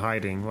supposed to be in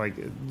hiding? Like,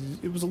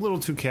 it was a little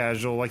too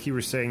casual. Like you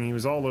were saying, he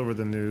was all over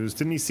the news.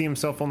 Didn't he see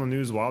himself on the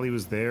news while he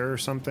was there or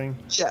something?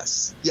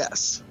 Yes. Yeah.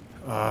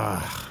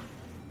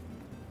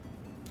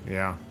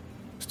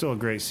 Still a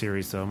great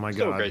series, though. My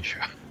Still God. a great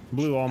show.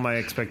 Blew all my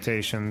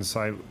expectations.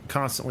 I'm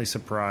constantly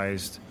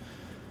surprised.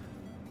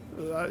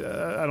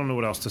 I don't know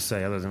what else to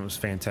say other than it was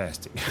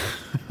fantastic.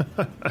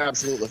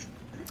 Absolutely.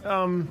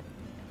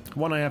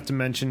 One I have to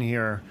mention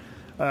here,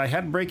 I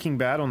had Breaking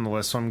Bad on the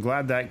list, so I'm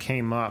glad that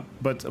came up.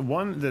 But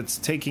one that's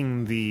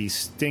taking the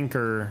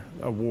stinker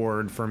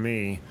award for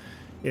me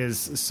is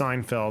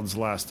Seinfeld's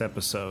last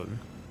episode.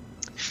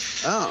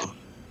 Oh.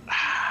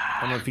 I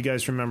don't know if you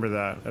guys remember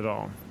that at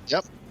all.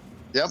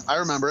 Yep, I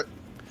remember it.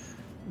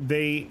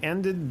 They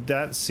ended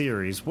that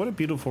series. What a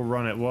beautiful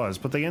run it was,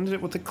 but they ended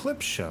it with a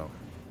clip show.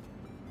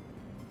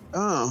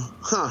 Oh,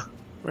 huh.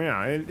 Yeah,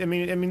 I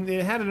mean,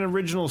 it had an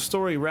original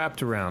story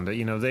wrapped around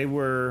it. They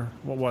were,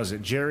 what was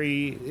it?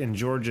 Jerry and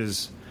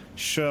George's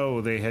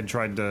show they had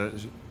tried to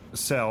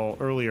sell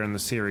earlier in the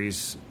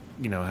series,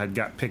 had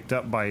got picked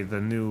up by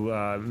the new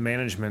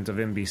management of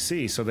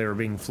NBC, so they were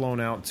being flown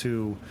out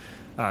to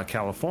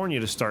California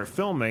to start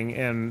filming,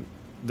 and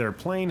their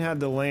plane had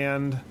to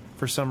land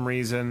for some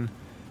reason.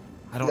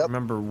 I don't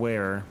remember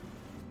where.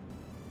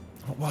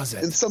 What was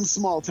it? In some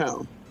small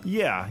town.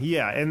 Yeah,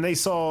 and they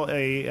saw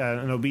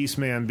an obese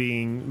man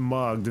being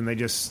mugged, and they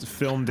just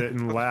filmed it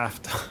and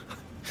laughed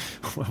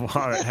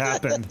while it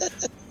happened,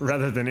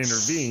 rather than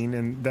intervene,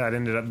 and that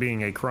ended up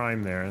being a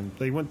crime there, and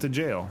they went to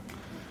jail.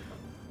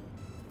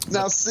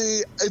 Now,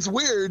 see, it's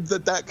weird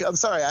that I'm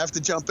sorry, I have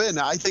to jump in.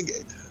 I think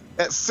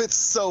it fits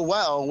so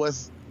well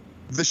with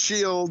The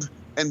Shield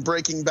and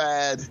Breaking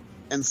Bad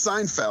and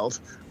Seinfeld,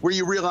 where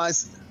you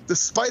realize,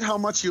 despite how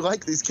much you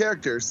like these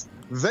characters,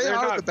 they're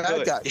are the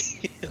bad guys.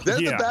 They're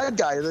the bad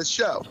guy of this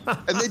show,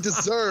 and they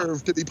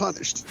deserve to be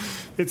punished.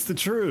 It's the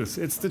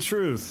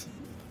truth.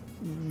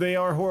 They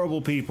are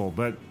horrible people,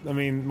 but, I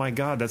mean, my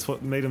God, that's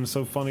what made them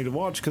so funny to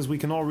watch, because we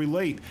can all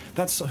relate.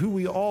 That's who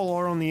we all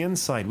are on the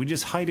inside. We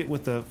just hide it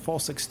with a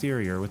false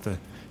exterior, with a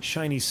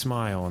shiny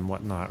smile and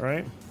whatnot,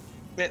 right?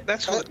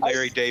 That's what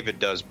Larry David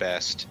does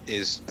best,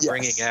 is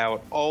bringing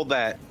out all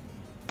that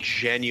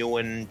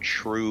genuine,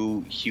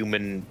 true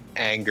human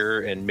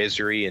anger and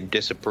misery and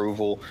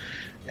disapproval,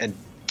 and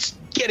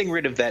getting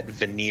rid of that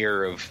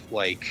veneer of,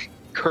 like,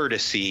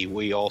 courtesy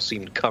we all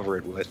seem to cover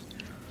it with.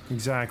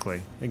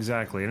 Exactly.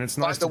 And it's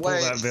nice to pull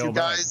that veil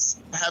back. If you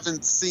guys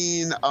haven't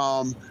seen,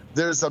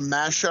 there's a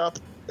mashup.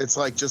 It's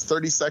like just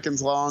 30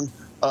 seconds long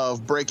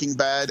of Breaking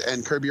Bad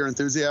and Curb Your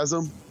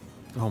Enthusiasm.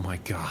 Oh my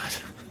God.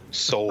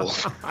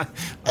 Sold. I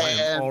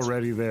am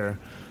already there.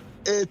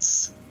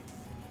 It's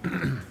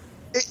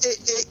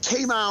it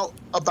came out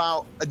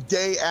about a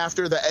day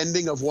after the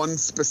ending of one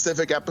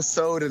specific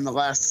episode in the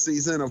last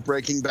season of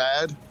Breaking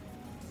Bad,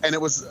 and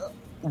it was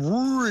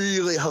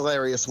really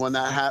hilarious when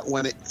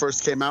it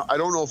first came out. I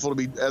don't know if it'll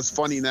be as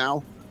funny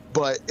now,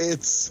 but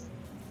it's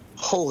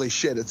holy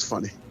shit, it's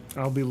funny.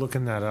 I'll be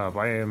looking that up.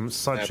 I am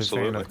such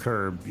Absolutely. a fan of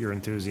Curb Your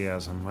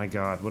Enthusiasm. My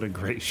God, what a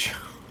great show.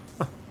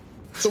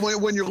 So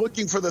when you're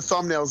looking for the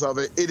thumbnails of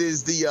it, it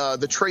is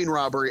the train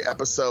robbery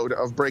episode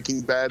of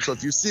Breaking Bad. So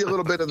if you see a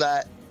little bit of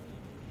that,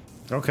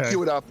 Okay.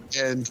 cue it up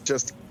and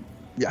just,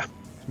 yeah.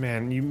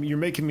 Man, you're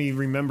making me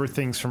remember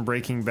things from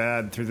Breaking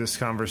Bad through this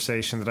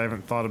conversation that I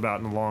haven't thought about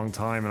in a long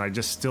time, and I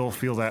just still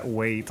feel that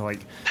weight.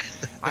 Like,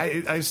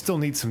 I still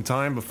need some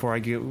time before I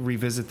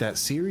revisit that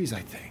series,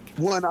 I think.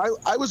 When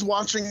I was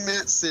watching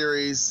that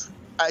series,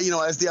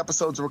 as the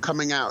episodes were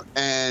coming out,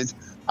 and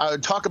I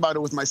would talk about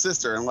it with my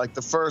sister in like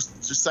the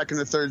first, second,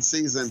 or third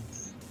season,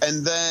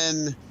 and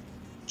then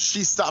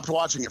she stopped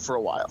watching it for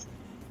a while.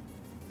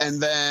 And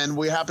then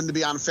we happened to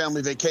be on a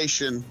family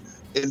vacation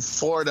in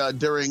Florida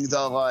during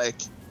the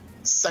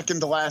second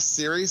to last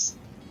season.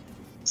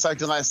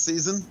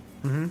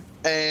 Mm-hmm.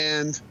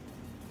 And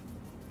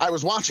I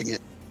was watching it.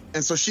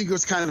 And so she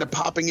was kind of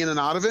popping in and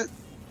out of it.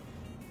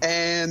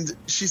 And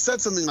she said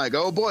something like,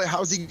 "Oh boy,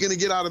 how's he going to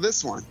get out of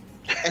this one?"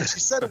 And she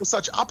said it with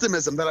such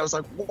optimism that I was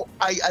like,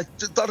 I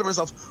thought to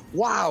myself,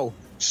 wow,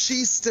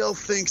 she still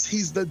thinks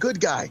he's the good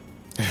guy.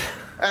 And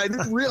I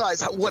didn't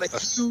realize what a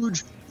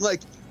huge,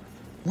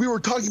 we were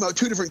talking about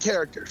two different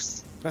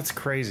characters. That's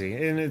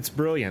crazy. And it's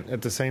brilliant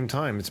at the same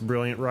time. It's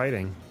brilliant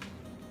writing.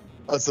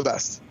 That's the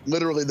best.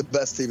 Literally the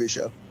best TV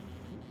show.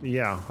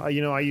 Yeah.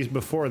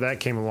 Before that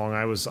came along,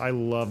 I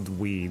loved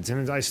Weeds.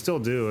 And I still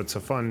do. It's a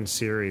fun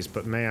series.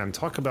 But man,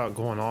 talk about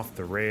going off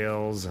the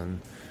rails and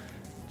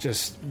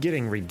just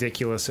getting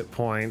ridiculous at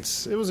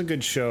points. It was a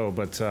good show,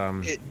 but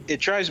It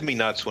drives me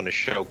nuts when a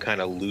show kind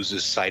of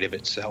loses sight of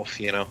itself,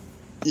 Yeah.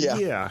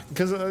 Yeah,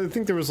 because I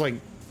think there was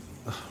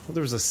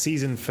a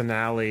season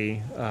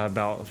finale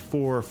about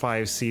 4 or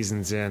 5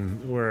 seasons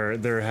in where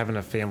they're having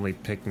a family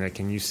picnic,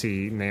 and you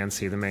see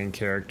Nancy, the main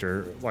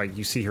character,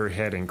 you see her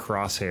head in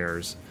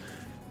crosshairs,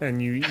 and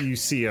you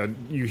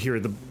hear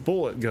the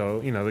bullet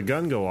go, the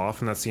gun go off,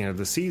 and that's the end of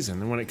the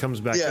season. And when it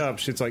comes back up,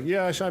 she's like,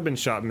 "Yeah, I've been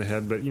shot in the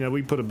head, but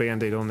we put a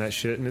Band-Aid on that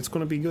shit, and it's going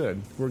to be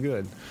good. We're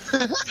good."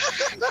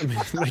 I mean,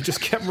 they just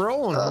kept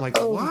rolling. I'm like,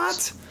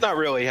 what? Not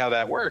really how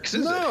that works,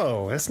 is it?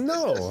 No, that's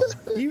no.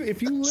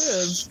 If you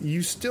live,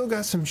 you still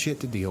got some shit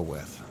to deal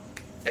with.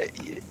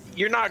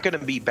 You're not going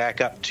to be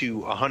back up to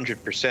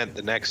 100%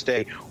 the next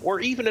day, or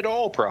even at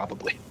all,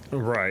 probably.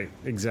 Right,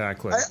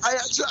 exactly.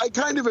 I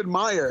kind of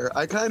admire.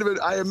 I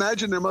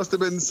imagine there must have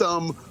been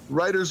some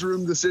writer's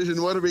room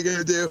decision. What are we going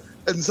to do?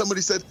 And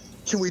somebody said,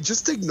 "Can we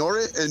just ignore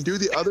it and do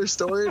the other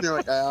story?" And they're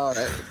like, "All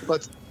right,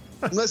 let's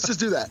just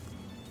do that."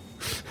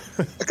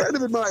 I kind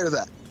of admire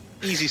that.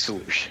 Easy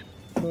solution.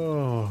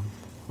 Oh,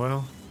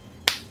 well,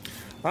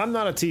 I'm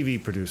not a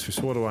TV producer,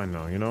 so what do I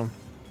know?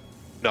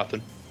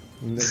 Nothing.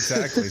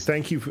 Exactly.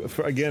 Thank you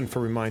again for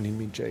reminding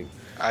me, Jake.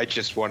 I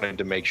just wanted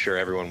to make sure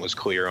everyone was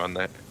clear on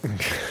that.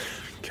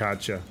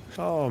 Gotcha.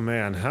 Oh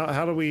man,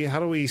 how do we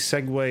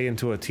segue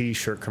into a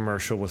T-shirt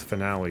commercial with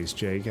finales,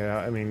 Jake?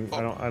 I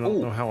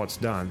don't know how it's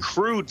done.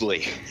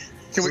 Crudely.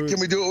 Can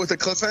we do it with a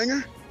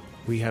cliffhanger?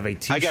 We have a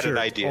T-shirt I got an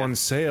idea. on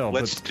sale.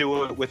 Let's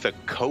do it with a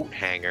coat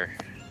hanger.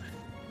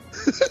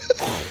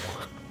 That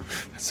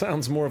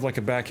sounds more of like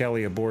a back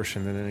alley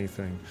abortion than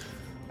anything.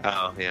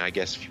 Oh, yeah, I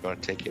guess if you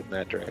want to take it in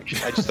that direction.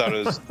 I just thought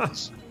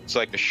it's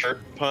like a shirt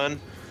pun.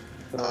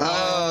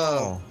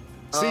 Oh.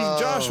 See,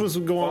 Josh was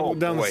going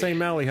down the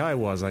same alley I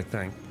was, I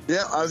think.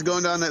 Yeah, I was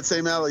going down that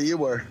same alley you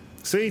were.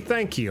 See,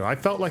 thank you. I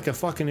felt like a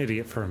fucking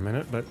idiot for a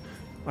minute, but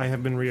I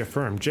have been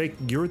reaffirmed. Jake,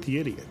 you're the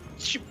idiot.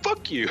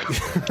 Fuck you.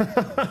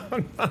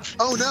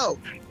 Oh, no.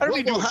 I don't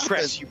need to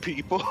impress you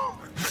people.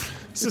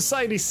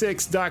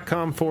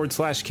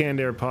 Society6.com/Canned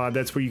Air Pod.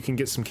 That's where you can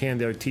get some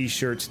Canned Air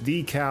t-shirts,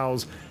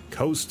 decals,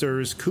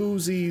 coasters,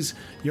 koozies,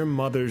 your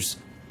mother's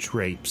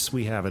drapes.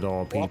 We have it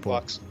all,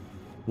 people.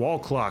 Wall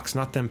clocks,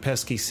 not them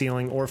pesky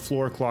ceiling or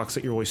floor clocks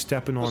that you're always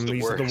stepping on.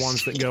 These are the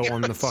ones that go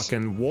on the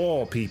fucking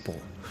wall, people.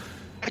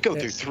 I go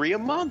through 3 a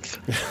month.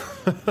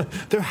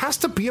 There has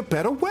to be a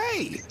better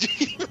way.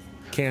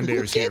 Canned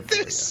Air's here.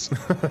 This.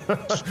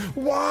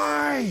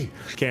 Why?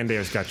 Canned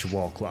Air's got your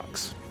wall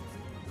clocks.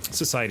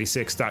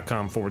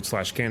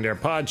 Society6.com/Canned Air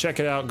Pod. Check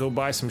it out. Go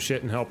buy some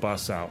shit and help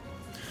us out.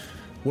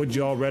 Would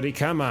you all ready?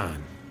 Come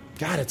on.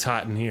 God, it's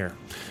hot in here.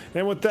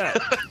 And with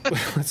that,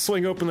 let's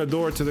swing open the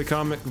door to the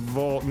comic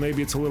vault.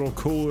 Maybe it's a little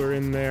cooler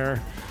in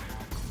there.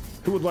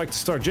 Who would like to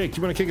start? Jake,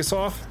 you want to kick us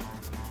off?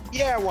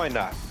 Yeah, why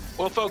not?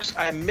 Well, folks,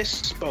 I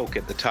misspoke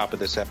at the top of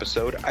this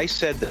episode. I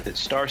said that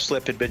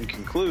Starslip had been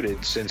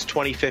concluded since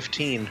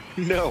 2015.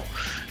 No,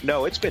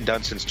 it's been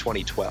done since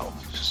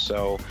 2012.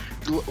 So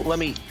let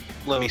me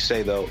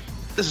say, though,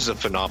 This is a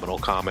phenomenal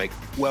comic,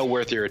 well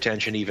worth your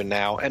attention even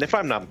now. And if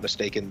I'm not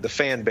mistaken, the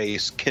fan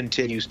base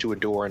continues to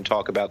adore and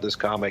talk about this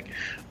comic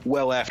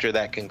well after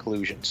that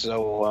conclusion.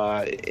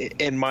 So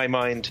in my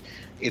mind,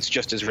 it's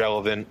just as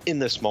relevant in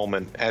this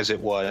moment as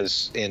it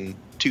was in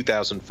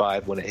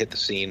 2005 when it hit the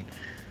scene.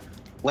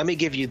 Let me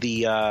give you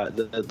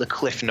the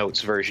Cliff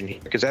Notes version here,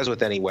 because as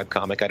with any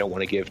webcomic, I don't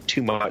want to give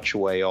too much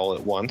away all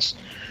at once.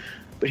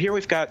 But here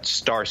we've got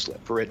Starslip,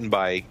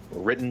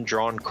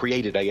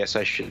 created, I guess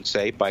I should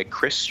say, by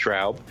Chris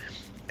Straub.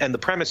 And the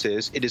premise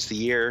is, it is the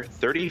year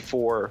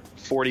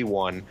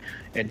 3441,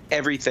 and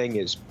everything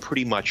is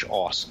pretty much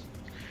awesome.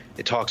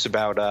 It talks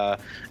about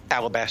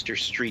alabaster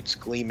streets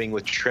gleaming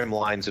with trim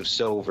lines of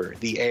silver,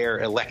 the air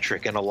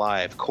electric and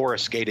alive,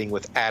 coruscating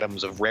with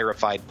atoms of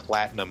rarefied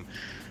platinum.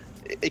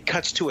 It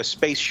cuts to a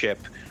spaceship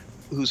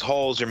whose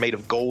hulls are made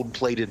of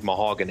gold-plated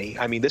mahogany.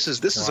 I mean, this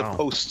is a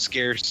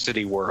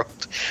post-scarcity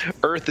world.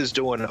 Earth is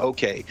doing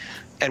okay,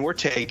 and we're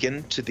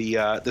taken to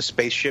the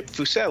spaceship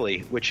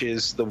Fuseli, which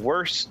is the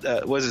worst.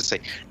 What does it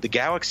say? The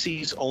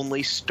galaxy's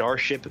only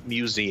starship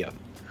museum.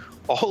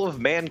 All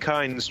of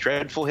mankind's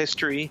dreadful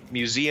history,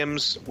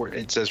 museums were.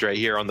 It says right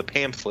here on the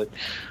pamphlet,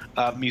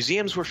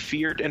 museums were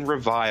feared and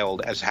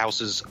reviled as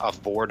houses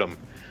of boredom.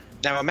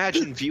 Now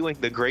imagine viewing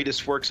the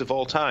greatest works of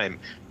all time: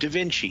 Da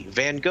Vinci,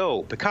 Van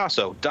Gogh,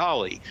 Picasso,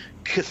 Dali,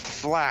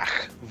 Kthulhu,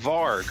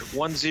 Varg,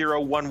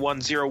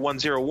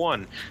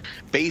 10110101,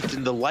 bathed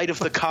in the light of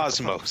the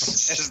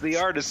cosmos, as the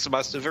artists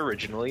must have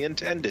originally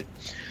intended.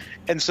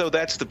 And so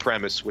that's the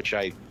premise, which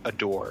I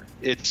adore.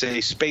 It's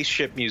a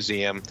spaceship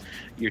museum.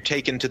 You're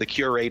taken to the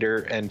curator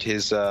and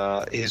his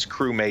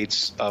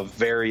crewmates of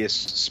various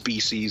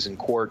species and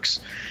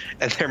quirks,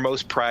 and their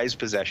most prized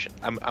possession.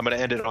 I'm going to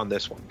end it on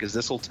this one, because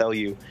this will tell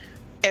you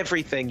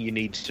everything you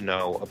need to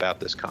know about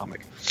this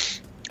comic.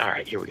 All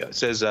right, here we go. It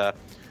says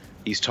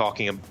he's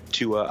talking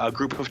to a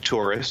group of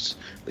tourists,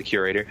 the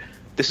curator.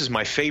 This is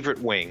my favorite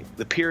wing,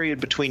 the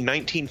period between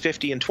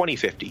 1950 and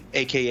 2050,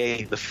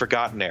 a.k.a. the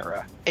Forgotten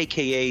Era,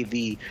 a.k.a.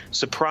 the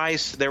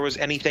surprise there was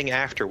anything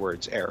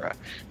afterwards era.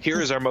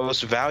 Here is our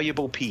most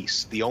valuable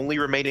piece, the only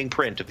remaining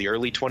print of the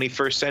early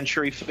 21st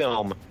century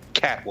film,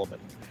 Catwoman.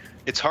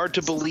 It's hard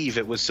to believe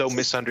it was so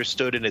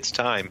misunderstood in its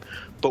time,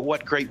 but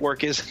what great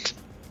work isn't?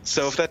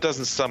 So if that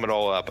doesn't sum it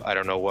all up, I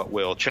don't know what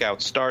will. Check out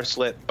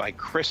Starslip by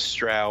Chris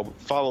Straub.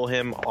 Follow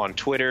him on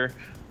Twitter.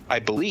 I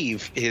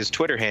believe his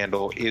Twitter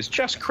handle is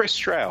just Chris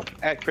Straub,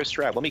 at Chris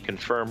Straub. Let me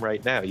confirm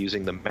right now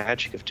using the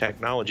magic of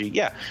technology.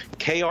 Yeah,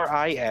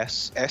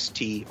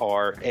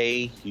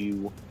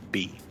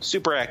 KRISSTRAUB.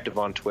 Super active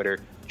on Twitter.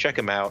 Check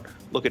him out.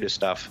 Look at his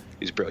stuff.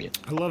 He's brilliant.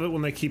 I love it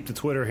when they keep the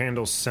Twitter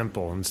handles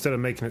simple instead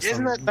of making it Isn't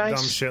some that nice?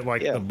 dumb shit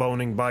like the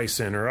boning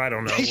bison, or I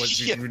don't know what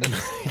you would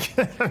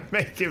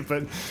make it,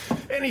 but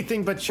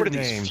anything but your name.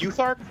 What are these,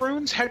 Futhark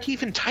runes? How do you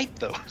even type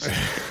those?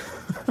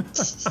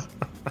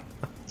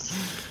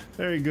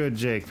 Very good,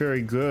 Jake.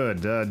 Very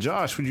good.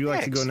 Josh, would you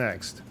like to go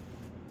next?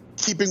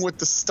 Keeping with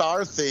the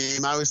Star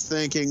theme, I was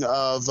thinking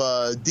of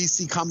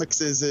DC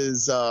Comics'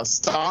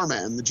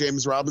 Starman, the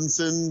James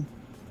Robinson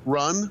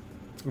run.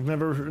 I've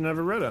never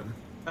read it.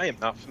 I am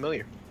not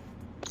familiar.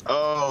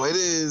 Oh, it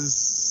is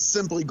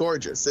simply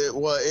gorgeous.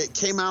 It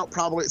came out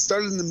it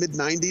started in the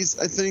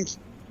mid-90s, I think,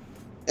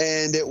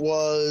 and it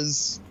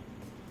was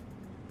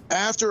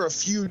after a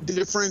few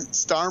different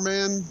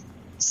Starman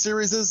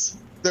series.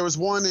 There was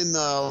one in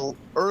the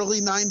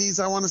early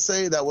 90s, I want to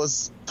say, that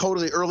was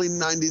totally early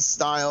 90s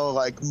style,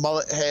 like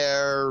mullet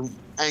hair,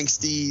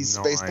 angsty,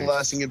 space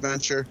blasting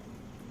adventure.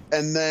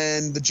 And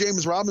then the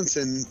James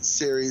Robinson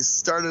series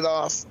started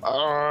off,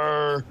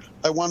 I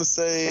want to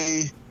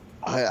say,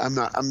 I'm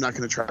not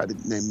going to try to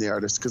name the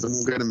artist because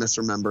I'm going to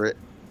misremember it.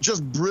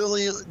 Just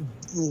brilliant,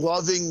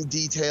 loving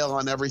detail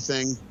on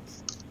everything.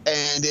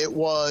 And it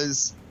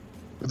was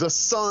the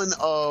son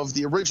of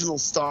the original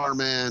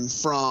Starman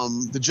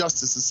from the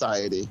Justice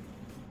Society,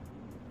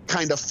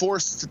 kind of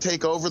forced to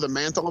take over the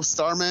mantle of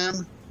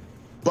Starman,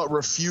 but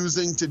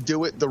refusing to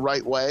do it the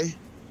right way.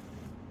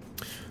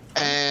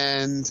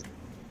 And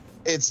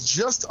it's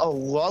just a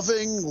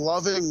loving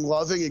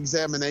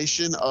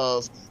examination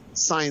of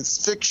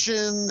science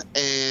fiction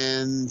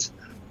and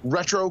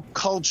retro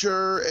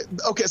culture.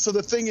 Okay, so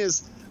the thing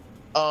is,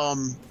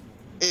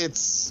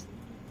 it's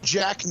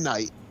Jack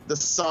Knight, the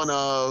son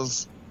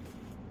of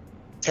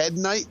Ted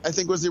Knight, I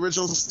think was the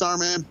original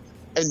Starman.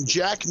 And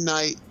Jack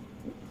Knight,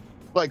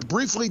 like,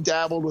 briefly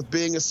dabbled with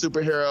being a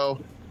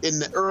superhero in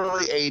the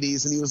early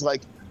 80s, and he was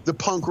like the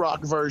punk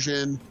rock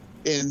version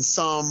in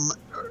some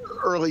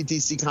early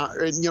 80s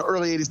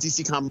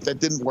DC comic that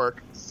didn't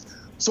work.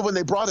 So when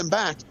they brought him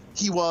back,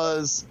 he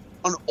was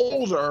an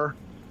older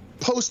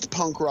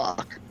post-punk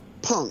rock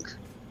punk.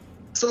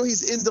 So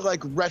he's into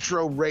like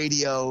retro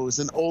radios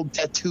and old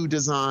tattoo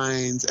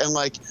designs, and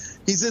like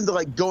he's into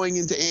like going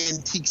into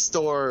antique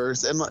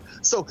stores, and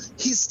so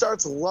he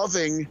starts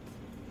loving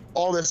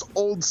all this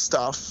old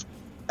stuff,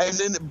 and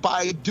then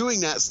by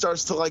doing that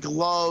starts to like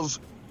love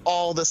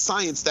all the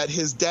science that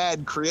his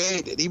dad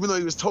created, even though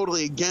he was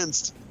totally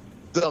against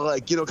the,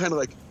 like, you know, kind of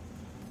like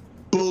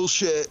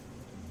bullshit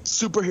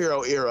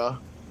superhero era,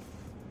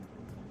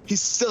 he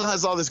still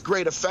has all this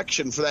great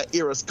affection for that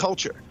era's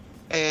culture.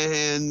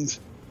 And,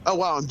 oh,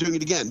 wow, I'm doing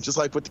it again, just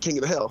like with the King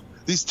of the Hill.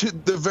 These two,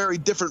 the very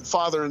different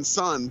father and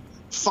son,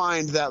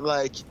 find that,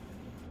 like,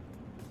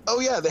 oh,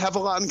 yeah, they have a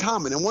lot in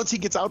common. And once he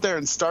gets out there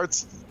and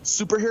starts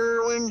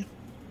superheroing,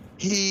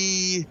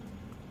 he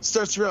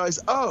starts to realize,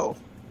 oh,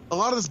 a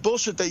lot of this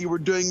bullshit that you were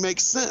doing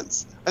makes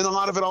sense. And a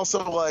lot of it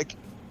also, like,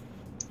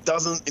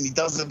 doesn't, and he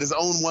does it his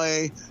own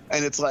way.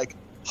 And it's, like,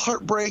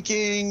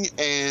 heartbreaking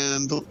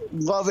and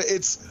love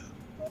it.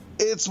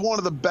 It's one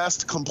of the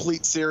best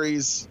complete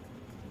series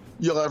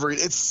you'll ever read.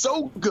 It's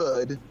so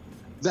good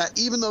that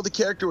even though the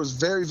character was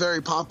very,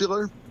 very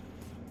popular,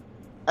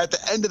 at the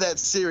end of that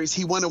series,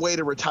 he went away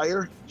to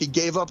retire. He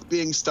gave up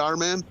being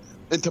Starman.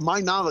 And to my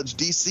knowledge,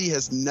 DC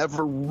has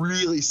never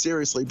really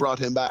seriously brought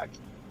him back.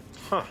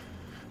 Huh.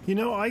 You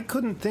know, I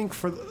couldn't think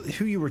for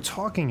who you were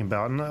talking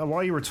about. And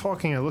while you were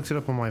talking, I looked it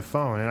up on my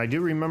phone. And I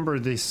do remember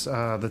this,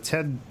 the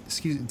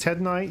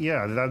Ted Knight?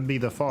 Yeah, that'd be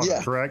the father,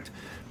 correct?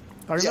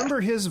 I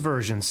remember his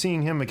version,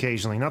 seeing him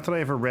occasionally. Not that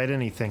I ever read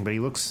anything, but he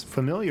looks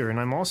familiar.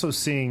 And I'm also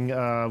seeing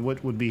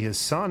what would be his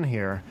son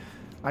here.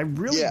 I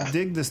really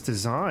dig this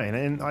design,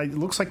 and it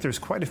looks like there's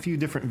quite a few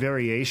different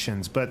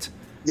variations, but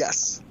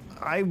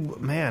I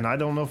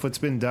don't know if it's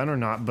been done or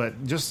not,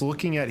 but just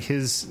looking at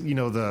his,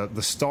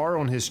 the star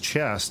on his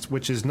chest,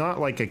 which is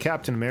not like a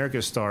Captain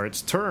America star,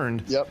 it's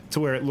turned to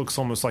where it looks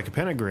almost like a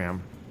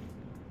pentagram,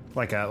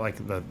 like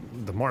the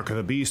mark of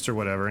the beast or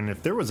whatever. And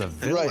if there was a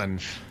villain,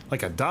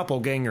 like a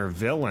doppelganger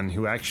villain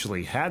who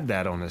actually had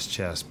that on his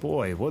chest,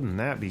 boy, wouldn't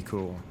that be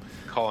cool?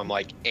 Call him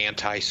like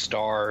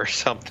Anti-Star or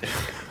something.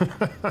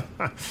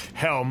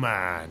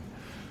 Hellman.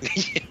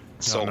 I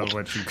don't know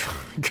what you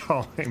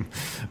call him.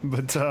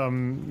 But,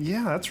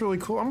 that's really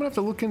cool. I'm going to have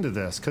to look into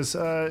this because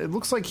it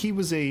looks like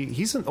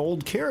he's an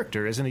old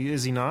character, isn't he?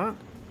 Is he not?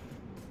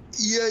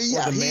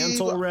 Yeah. Or the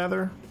Mantle,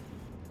 rather?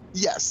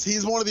 Yes,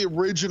 he's one of the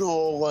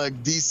original,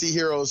 like, DC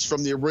heroes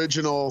from the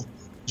original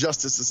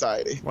Justice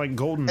Society. Like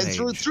Golden Age.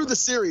 And through the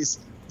series,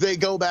 they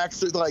go back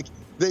through, like,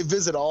 they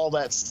visit all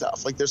that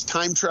stuff. Like, there's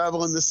time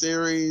travel in the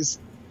series.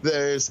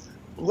 There's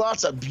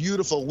lots of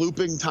beautiful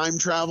looping time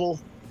travel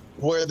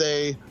where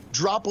they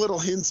drop little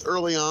hints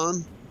early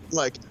on,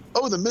 like,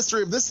 oh, the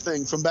mystery of this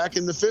thing from back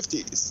in the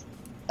 50s.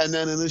 And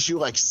then in issue,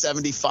 like,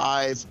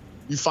 75,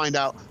 you find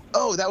out,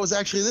 oh, that was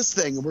actually this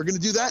thing, and we're going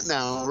to do that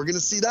now, and we're going to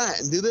see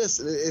that and do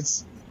this.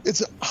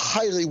 It's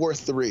highly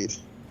worth the read.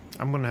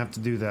 I'm going to have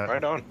to do that.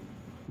 Right on.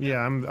 Yeah,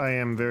 I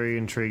am very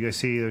intrigued. I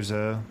see there's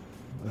a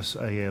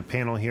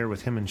panel here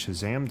with him and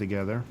Shazam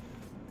together.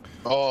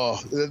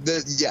 Oh,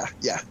 yeah.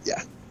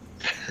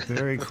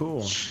 Very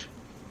cool.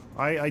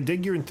 I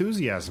dig your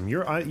enthusiasm.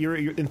 Your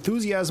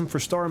enthusiasm for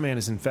Starman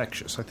is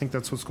infectious. I think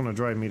that's what's going to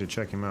drive me to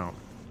check him out.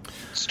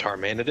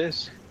 Starman it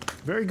is.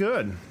 Very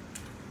good.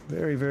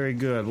 Very, very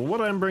good. Well,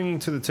 what I'm bringing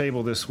to the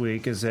table this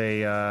week is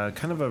a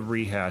kind of a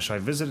rehash. I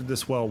visited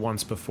this well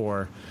once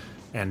before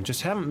and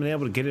just haven't been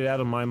able to get it out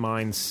of my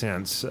mind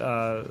since.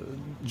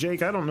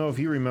 Jake, I don't know if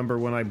you remember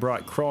when I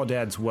brought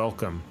Crawdad's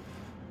Welcome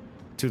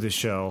to the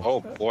show. Oh,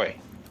 boy.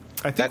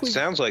 That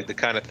sounds like the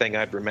kind of thing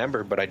I'd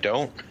remember, but I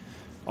don't.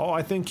 Oh,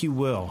 I think you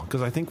will,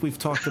 because I think we've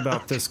talked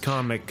about this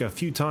comic a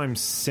few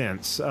times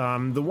since.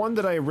 The one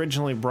that I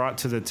originally brought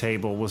to the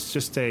table was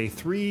just a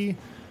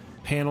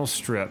 3-panel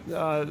strip.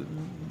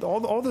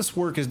 All this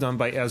work is done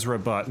by Ezra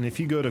Butt, and if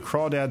you go to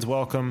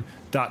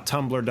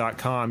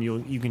crawdadswelcome.tumblr.com,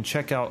 you can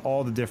check out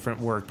all the different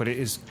work, but it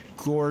is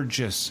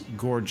gorgeous,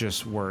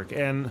 gorgeous work.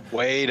 And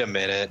wait a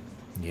minute.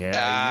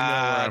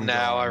 Yeah,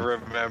 now I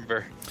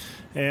remember.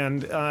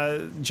 And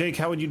Jake,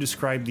 how would you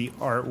describe the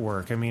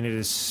artwork? I mean, it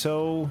is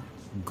so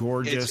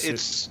gorgeous.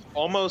 It's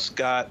almost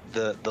got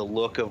the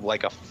look of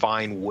like a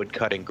fine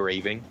woodcut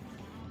engraving.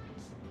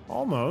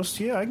 Almost,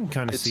 yeah, I can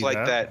kind of see that. It's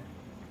like that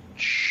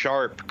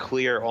sharp,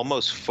 clear,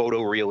 almost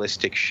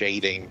photorealistic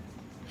shading.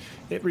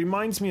 It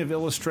reminds me of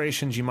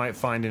illustrations you might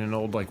find in an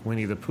old like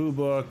Winnie the Pooh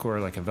book or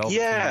like a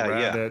Velveteen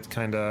Rabbit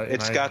kind of.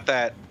 It's got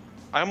that.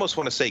 I almost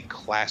want to say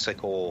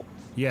classical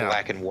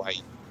black and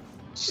white.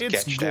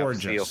 It's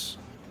gorgeous.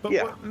 But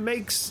what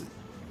makes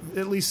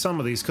at least some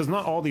of these, because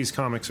not all these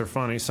comics are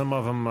funny. Some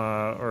of them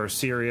are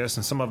serious,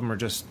 and some of them are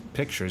just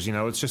pictures.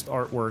 It's just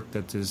artwork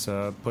that is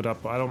put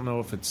up. I don't know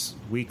if it's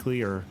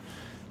weekly or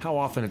how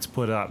often it's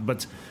put up.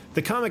 But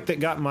the comic that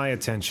got my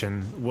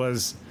attention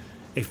was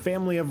a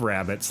family of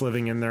rabbits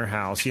living in their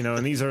house.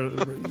 And these are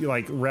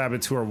like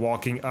rabbits who are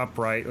walking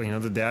upright.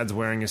 The dad's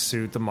wearing a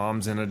suit, the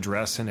mom's in a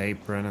dress and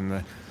apron, and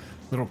the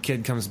little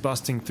kid comes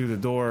busting through the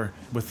door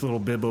with little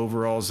bib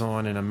overalls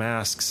on and a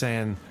mask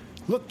saying,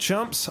 "Look,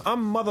 chumps,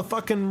 I'm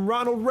motherfucking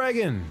Ronald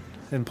Reagan,"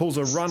 and pulls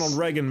a Ronald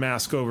Reagan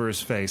mask over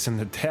his face. And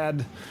the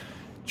dad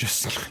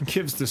just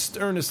gives the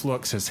sternest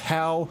look, says,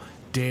 "How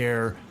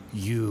dare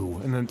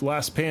you?" And the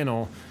last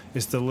panel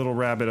is the little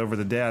rabbit over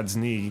the dad's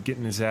knee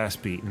getting his ass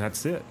beat, and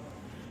that's it.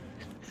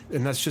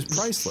 And that's just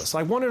priceless.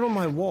 I want it on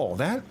my wall.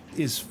 That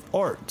is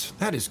art.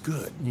 That is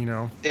good,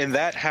 In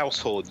that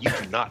household, you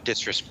do not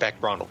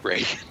disrespect Ronald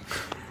Reagan.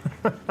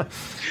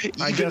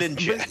 Even in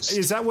jest.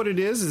 Is that what it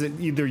is? Is it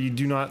either you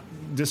do not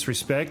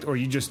disrespect or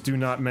you just do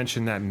not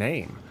mention that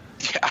name?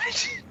 Yeah,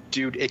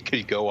 dude, it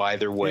could go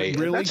either way. It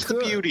really That's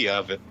could. the beauty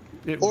of it.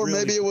 Or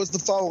maybe it was the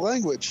foul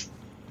language.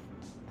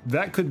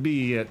 That could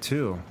be it,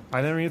 too.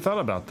 I never even thought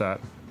about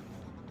that.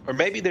 Or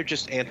maybe they're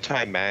just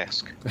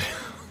anti-mask.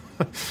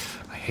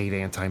 I hate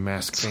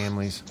anti-mask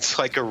families. It's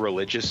like a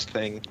religious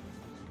thing.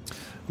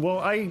 Well,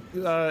 I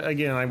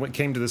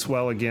came to this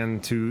well again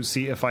to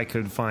see if I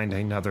could find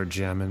another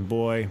gem, and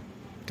boy,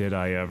 did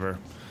I ever.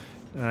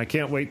 I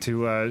can't wait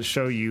to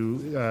show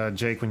you,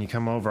 Jake, when you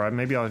come over.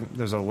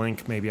 There's a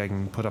link maybe I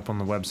can put up on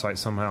the website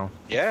somehow.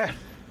 Yeah.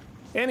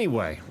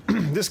 Anyway,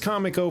 this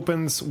comic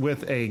opens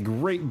with a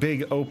great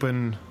big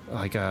open,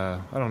 like I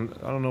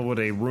don't know what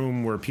a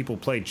room where people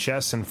play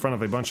chess in front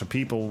of a bunch of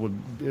people would.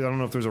 I don't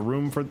know if there's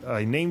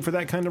a name for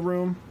that kind of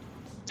room.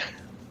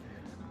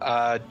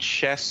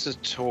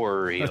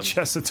 Chessatorium. A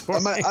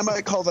chessatorium. I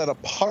might call that a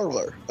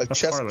parlor. A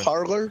chess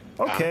parlor.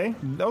 Okay.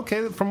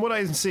 From what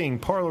I'm seeing,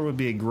 parlor would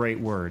be a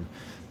great word.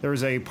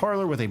 There's a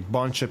parlor with a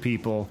bunch of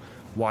people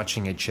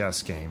watching a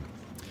chess game,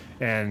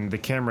 and the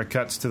camera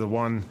cuts to the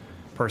one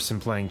person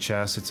playing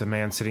chess. It's a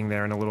man sitting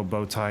there in a little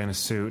bow tie and a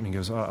suit, and he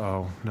goes,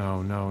 "Uh-oh,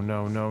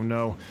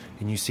 no,"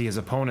 and you see his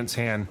opponent's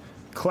hand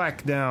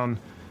clack down.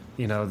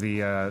 You know,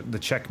 the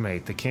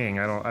checkmate, the king.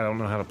 I don't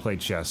know how to play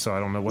chess, so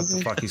I don't know what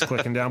the fuck he's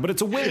clicking down. But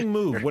it's a winning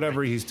move,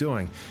 whatever he's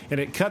doing. And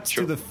it cuts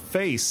to the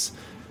face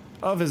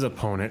of his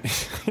opponent,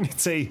 and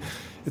it's a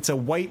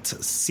white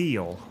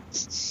seal.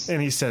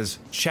 And he says,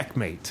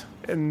 "Checkmate."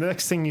 And the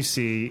next thing you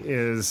see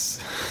is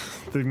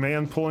the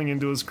man pulling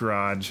into his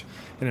garage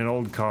in an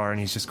old car, and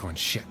he's just going,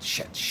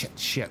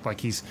 shit, like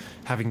he's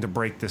having to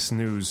break this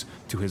news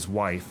to his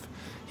wife.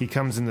 He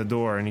comes in the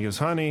door, and he goes,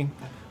 "Honey,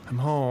 I'm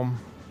home.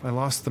 I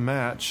lost the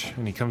match."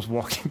 And he comes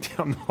walking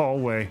down the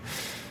hallway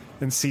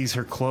and sees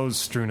her clothes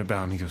strewn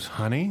about. And he goes,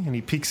 "Honey?" And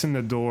he peeks in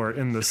the door,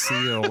 and the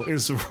seal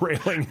is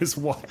railing his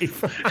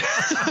wife.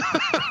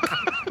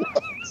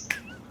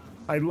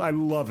 I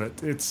love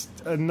it. It's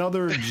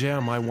another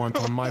gem I want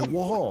on my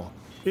wall.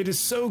 It is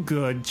so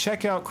good.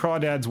 Check out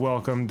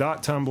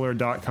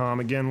crawdadswelcome.tumblr.com.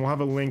 Again, we'll have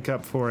a link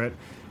up for it.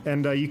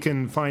 And you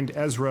can find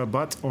Ezra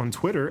Butt on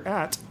Twitter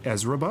at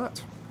Ezra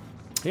Butt.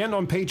 And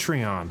on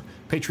Patreon,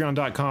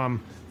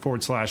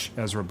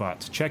 patreon.com/Ezra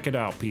Butt. Check it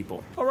out,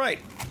 people. All right,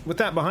 with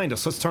that behind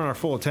us, let's turn our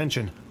full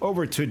attention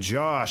over to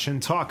Josh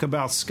and talk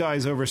about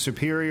Skies Over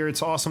Superior.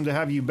 It's awesome to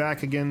have you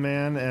back again,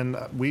 man, and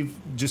we've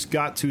just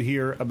got to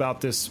hear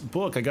about this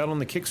book. I got on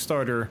the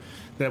Kickstarter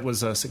that was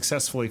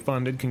successfully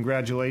funded.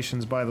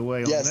 Congratulations, by the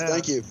way, on that. Yes,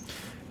 thank you.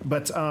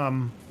 But,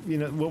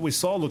 what we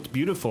saw looked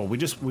beautiful. We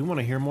want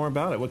to hear more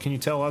about it. What can you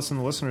tell us and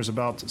the listeners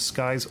about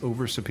Skies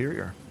Over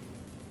Superior?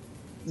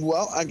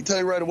 Well, I can tell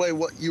you right away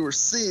what you were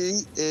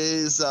seeing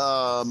is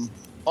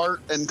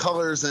art and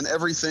colors and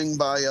everything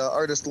by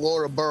artist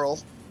Laura Burrell.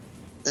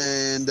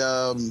 And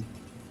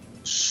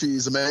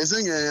she's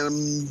amazing, and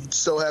I'm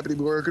so happy to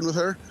be working with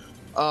her.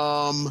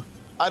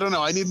 I don't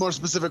know. I need more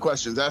specific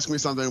questions. Ask me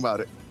something about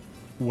it.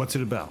 What's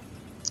it about?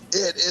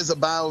 It is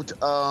about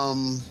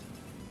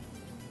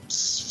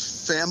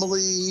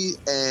family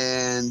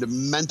and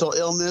mental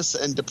illness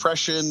and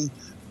depression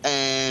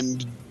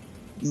and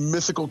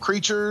mythical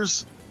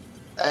creatures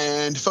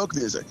and folk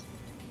music.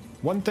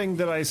 One thing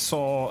that I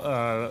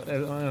saw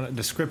a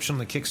description on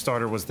the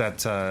Kickstarter was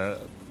that,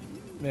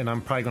 and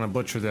I'm probably going to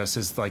butcher this,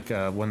 is like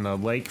when the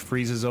lake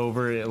freezes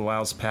over, it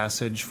allows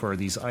passage for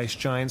these ice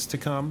giants to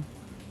come.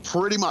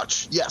 Pretty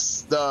much,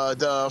 yes.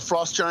 The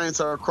frost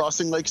giants are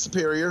crossing Lake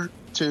Superior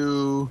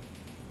to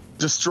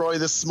destroy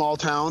this small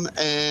town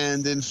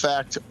and, in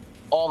fact,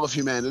 all of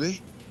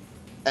humanity,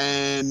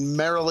 and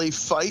merrily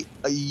fight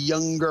a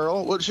young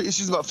girl. Well,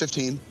 she's about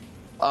 15.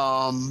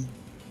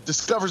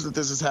 Discovers that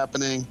this is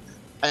happening,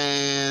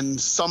 and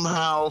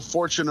somehow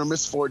fortune or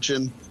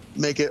misfortune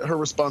make it her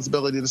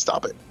responsibility to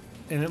stop it.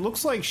 And it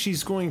looks like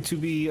she's going to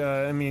be,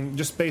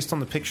 just based on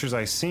the pictures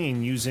I've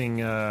seen, using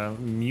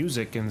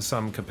music in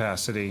some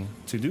capacity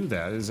to do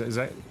that. Is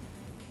that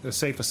a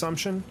safe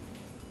assumption?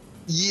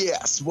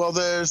 Yes. Well,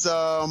 there's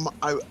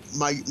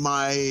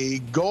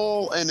my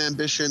goal and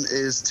ambition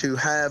is to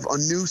have a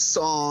new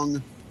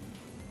song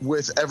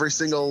with every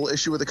single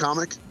issue of the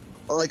comic,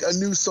 like a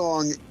new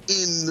song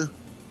in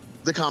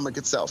the comic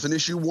itself. In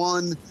issue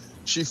 1,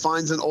 she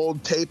finds an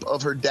old tape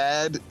of her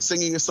dad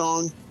singing a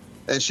song,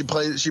 and she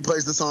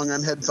plays the song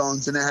on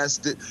headphones, and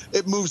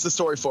it moves the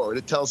story forward.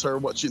 It tells her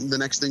the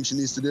next thing she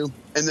needs to do.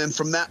 And then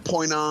from that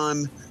point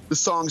on, the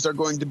songs are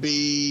going to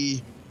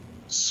be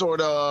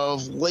sort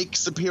of Lake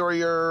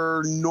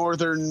Superior,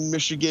 Northern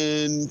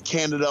Michigan,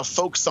 Canada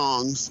folk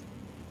songs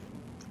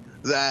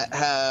that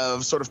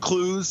have sort of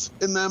clues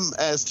in them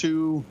as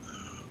to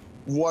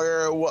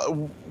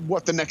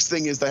what the next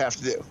thing is they have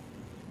to do.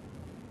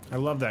 I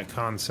love that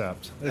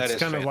concept. That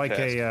it's kind of like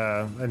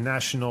fantastic. a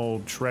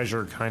national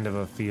treasure kind of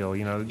a feel,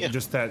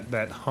 just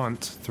that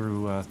hunt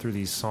through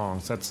these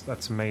songs.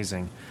 That's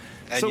amazing.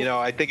 And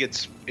I think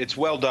it's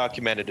well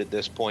documented at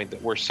this point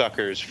that we're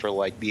suckers for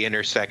like the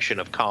intersection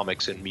of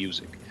comics and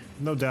music.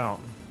 No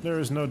doubt. There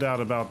is no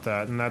doubt about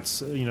that, and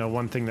that's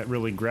one thing that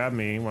really grabbed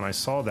me when I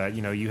saw that.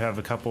 You have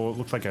a couple, it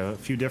looked like a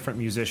few different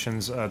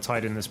musicians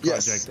tied in this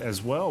project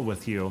as well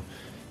with you.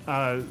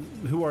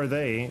 Who are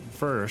they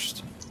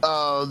first?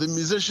 The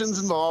musicians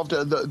involved,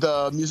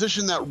 the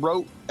musician that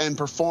wrote and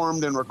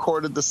performed and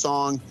recorded the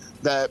song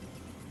that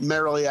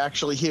Merrily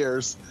actually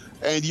hears,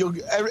 and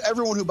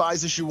everyone who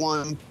buys issue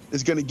 1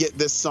 is going to get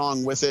this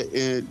song with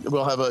it.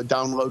 We'll have a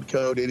download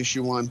code in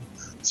issue 1,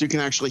 so you can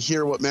actually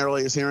hear what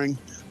Merrily is hearing.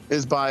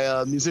 Is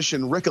by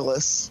musician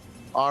Rickolus,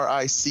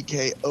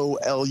 Rickolus,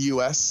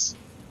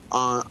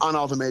 on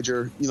all the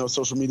major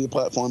social media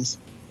platforms,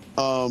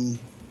 and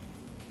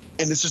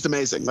it's just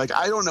amazing. Like,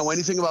 I don't know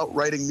anything about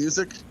writing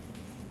music,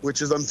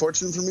 which is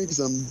unfortunate for me because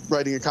I'm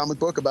writing a comic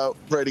book about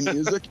writing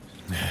music.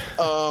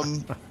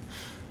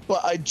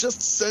 But I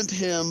just sent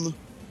him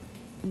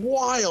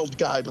wild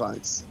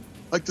guidelines.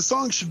 Like, the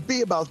song should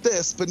be about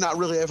this, but not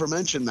really ever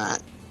mention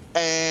that,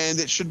 and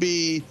it should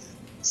be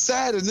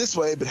sad in this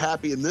way, but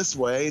happy in this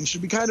way, and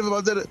should be kind of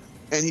about that.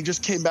 And he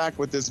just came back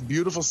with this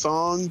beautiful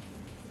song,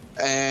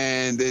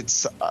 and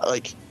it's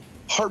like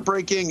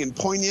heartbreaking and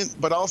poignant,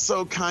 but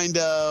also kind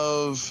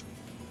of,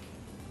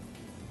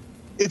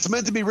 it's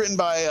meant to be written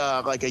by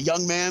like a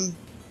young man.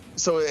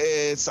 So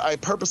I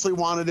purposely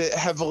wanted it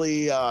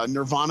heavily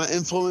Nirvana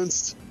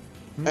influenced,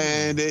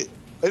 and it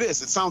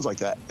sounds like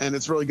that, and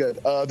it's really good.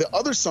 The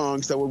other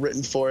songs that were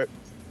written for it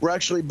were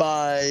actually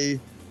by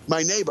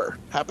my neighbor,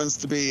 happens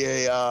to be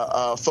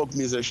a folk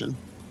musician.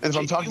 And if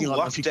I'm talking you on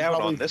lucked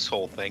out on this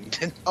whole thing.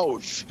 Oh,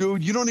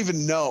 dude, you don't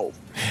even know.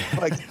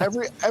 Like,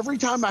 every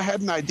time I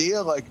had an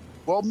idea, like,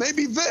 well,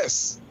 maybe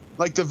this.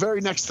 Like, the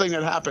very next thing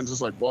that happens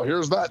is like, well,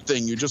 here's that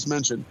thing you just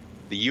mentioned.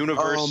 The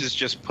universe is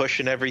just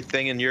pushing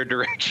everything in your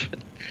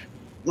direction.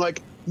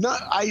 Like,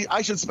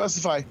 I should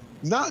specify,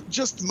 not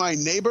just my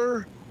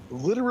neighbor,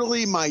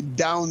 literally my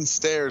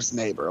downstairs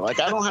neighbor. Like,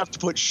 I don't have to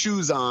put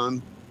shoes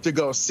on to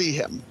go see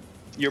him.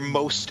 Your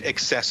most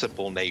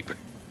accessible neighbor.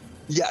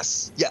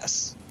 Yes.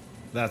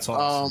 That's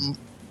awesome.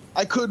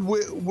 I could,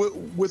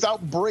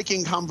 without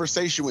breaking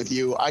conversation with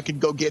you, I could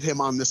go get him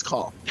on this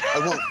call. I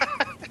won't.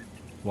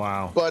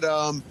 Wow. But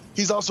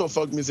he's also a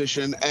folk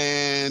musician,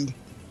 and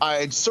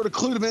I sort of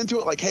clued him into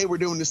it, like, hey, we're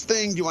doing this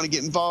thing. Do you want to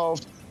get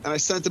involved? And I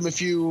sent him a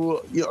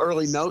few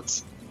early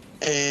notes,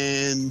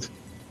 and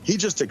he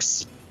just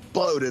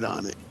exploded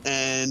on it.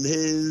 And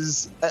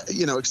his,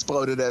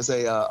 exploded as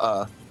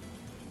a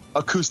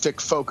acoustic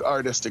folk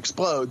artist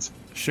explodes.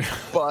 Sure.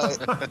 But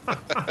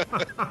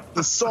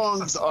the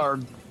songs are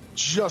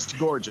just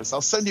gorgeous.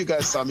 I'll send you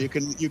guys some. You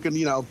can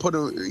put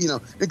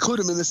include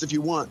them in this if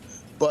you want.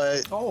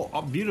 But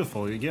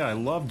beautiful. Yeah, I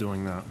love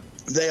doing that.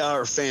 They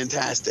are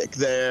fantastic.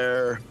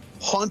 They're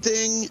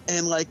haunting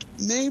and like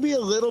maybe a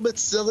little bit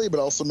silly, but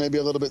also maybe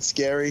a little bit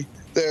scary.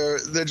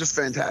 They're just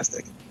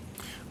fantastic.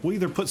 We'll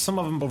either put some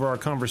of them over our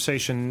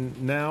conversation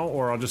now,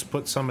 or I'll just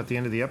put some at the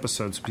end of the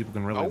episode so people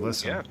can really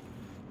listen. Yeah.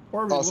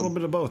 Or a little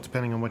bit of both,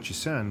 depending on what you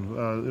send.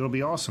 It'll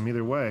be awesome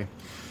either way.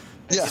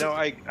 Yeah.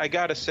 I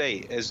gotta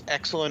say, as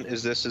excellent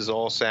as this is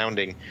all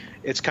sounding,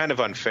 it's kind of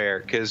unfair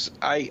because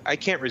I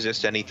can't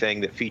resist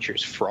anything that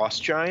features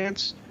frost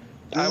giants.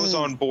 I was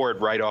on board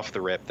right off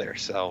the rip there,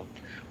 so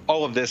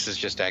all of this is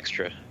just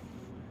extra.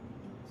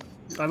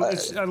 I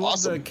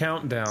love the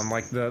countdown,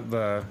 like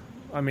the.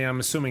 I mean, I'm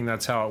assuming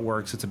that's how it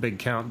works. It's a big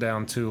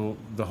countdown till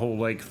the whole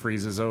lake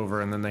freezes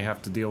over, and then they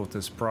have to deal with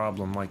this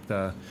problem, like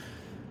the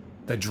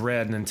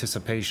dread and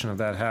anticipation of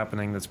that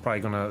happening. That's probably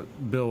going to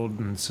build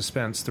in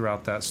suspense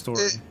throughout that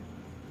story.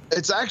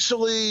 It's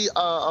actually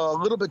a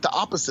little bit the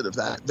opposite of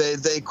that.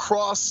 They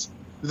cross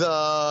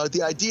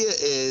the idea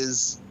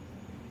is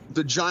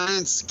the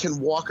giants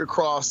can walk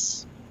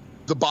across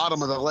the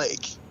bottom of the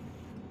lake,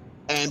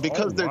 and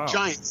because they're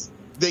giants,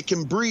 they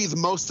can breathe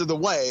most of the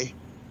way,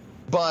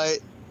 but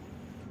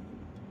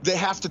they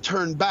have to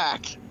turn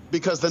back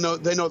because they know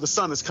the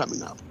sun is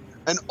coming up,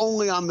 and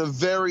only on the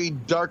very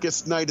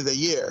darkest night of the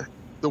year,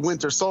 the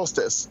winter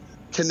solstice,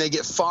 can they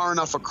get far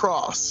enough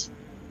across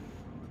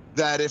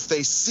that if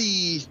they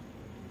see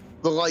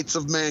the lights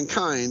of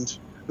mankind,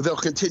 they'll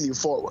continue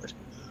forward.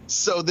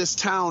 So this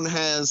town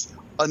has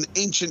an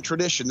ancient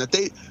tradition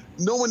that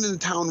no one in the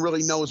town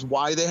really knows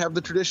why they have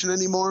the tradition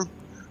anymore,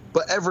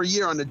 but every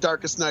year on the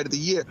darkest night of the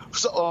year.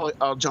 So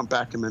I'll jump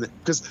back a minute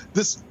because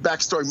this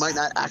backstory might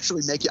not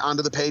actually make it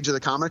onto the page of the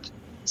comic,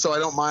 so I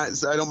don't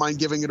mind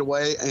giving it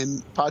away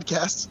in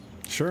podcasts.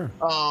 Sure.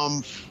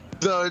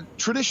 The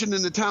tradition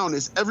in the town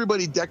is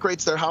everybody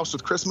decorates their house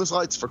with Christmas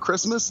lights for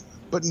Christmas,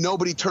 but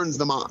nobody turns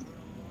them on.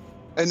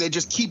 And they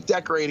just keep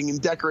decorating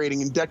and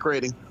decorating and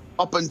decorating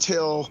up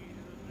until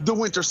the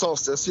winter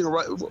solstice,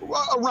 right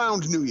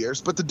around New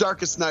Year's, but the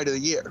darkest night of the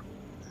year.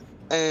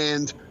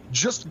 And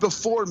just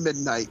before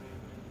midnight,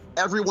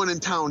 everyone in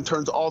town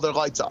turns all their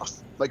lights off.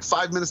 Like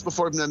 5 minutes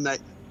before midnight,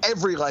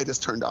 every light is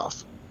turned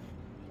off.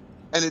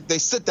 And they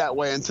sit that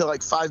way until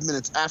like 5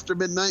 minutes after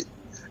midnight.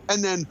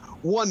 And then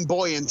one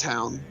boy in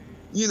town,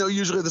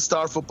 usually the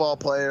star football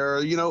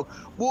player,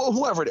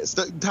 whoever it is,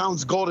 the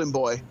town's golden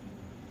boy,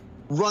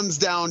 runs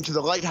down to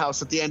the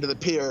lighthouse at the end of the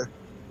pier,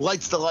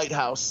 lights the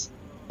lighthouse,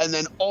 and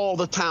then all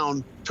the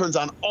town turns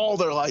on all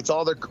their lights,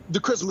 the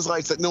Christmas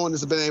lights that no one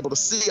has been able to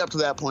see up to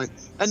that point,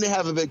 and they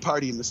have a big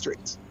party in the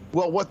streets.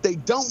 Well, what they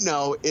don't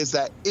know is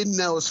that in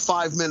those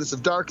 5 minutes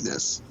of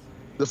darkness,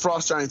 the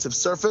frost giants have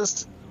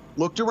surfaced,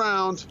 looked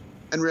around,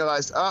 and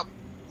realized,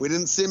 we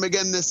didn't see them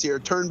again this year.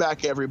 Turn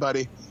back,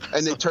 everybody.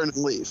 And they turn and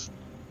leave.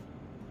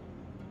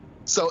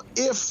 So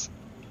if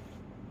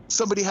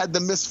somebody had the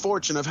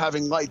misfortune of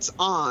having lights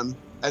on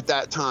at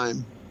that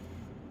time,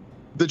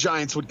 the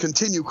giants would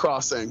continue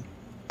crossing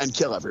and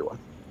kill everyone.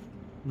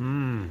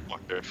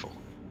 Wonderful.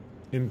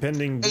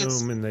 Impending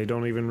doom, and they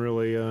don't even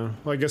really, well,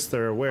 I guess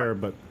they're aware,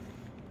 but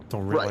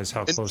don't realize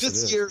how close it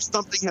is. This year,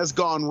 something has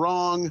gone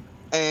wrong,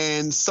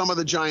 and some of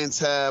the giants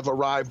have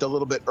arrived a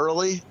little bit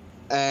early.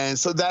 And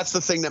so that's the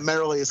thing that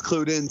Merrily is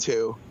clued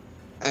into.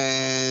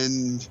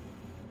 And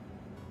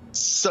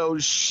so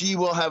she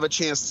will have a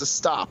chance to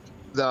stop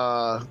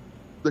the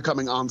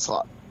coming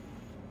onslaught.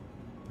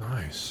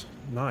 Nice.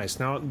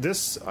 Now,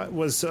 this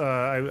was,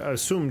 I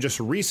assume, just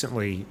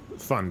recently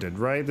funded,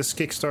 right? This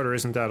Kickstarter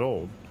isn't that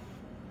old.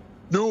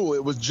 No,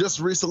 it was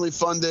just recently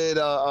funded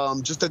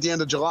just at the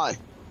end of July.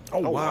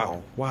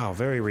 Oh, wow.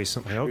 Very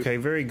recently. Okay,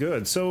 very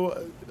good.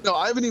 So, no,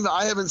 I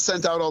haven't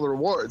sent out all the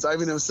rewards. I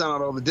haven't even sent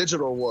out all the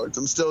digital rewards.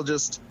 I'm still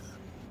just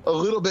a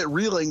little bit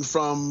reeling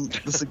from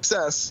the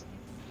success.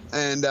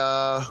 And,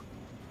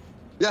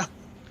 yeah.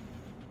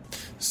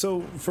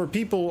 So, for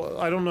people,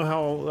 I don't know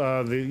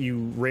how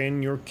you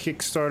ran your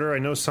Kickstarter. I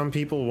know some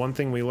people, one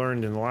thing we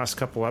learned in the last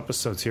couple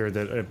episodes here,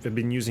 that have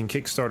been using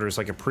Kickstarter as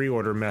like a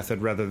pre-order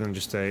method rather than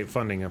just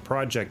funding a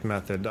project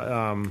method.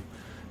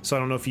 So I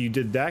don't know if you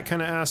did that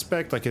kind of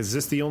aspect. Like, is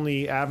this the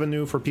only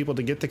avenue for people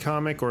to get the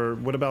comic? Or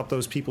what about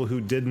those people who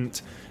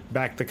didn't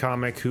back the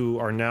comic who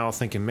are now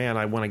thinking, man,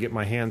 I want to get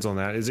my hands on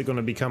that? Is it going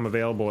to become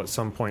available at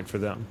some point for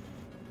them?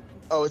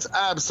 Oh, it's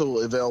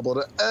absolutely available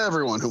to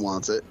everyone who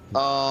wants it.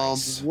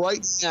 Nice.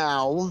 Right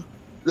now,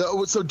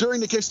 so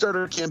during the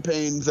Kickstarter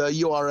campaign, the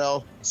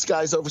URL,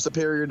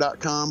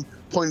 skiesoversuperior.com,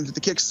 pointing to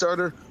the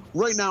Kickstarter.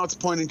 Right now, it's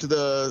pointing to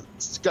the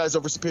Skies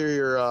Over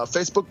Superior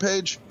Facebook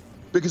page,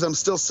 because I'm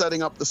still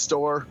setting up the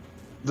store.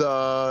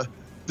 The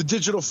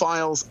digital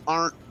files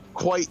aren't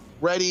quite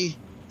ready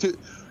to.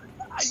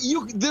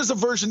 There's a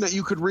version that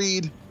you could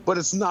read, but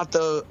it's not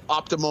the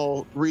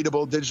optimal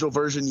readable digital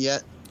version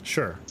yet.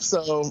 Sure.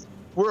 So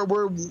we're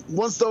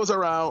once those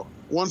are out,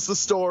 once the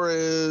store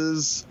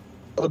is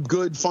a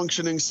good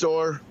functioning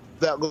store,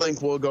 that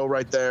link will go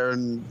right there,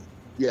 and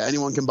yeah,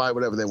 anyone can buy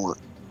whatever they want.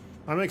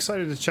 I'm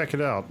excited to check it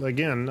out.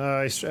 Again,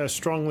 I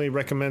strongly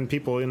recommend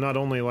people, not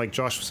only like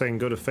Josh was saying,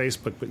 go to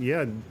Facebook, but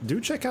yeah, do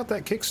check out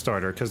that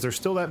Kickstarter, because there's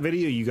still that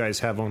video you guys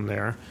have on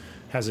there.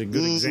 Has a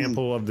good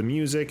example of the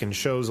music and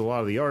shows a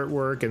lot of the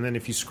artwork. And then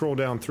if you scroll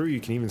down through, you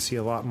can even see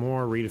a lot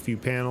more, read a few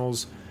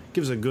panels.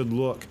 Gives a good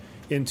look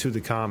into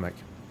the comic.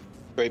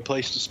 Great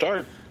place to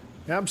start.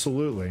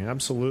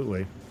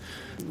 Absolutely.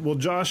 Well,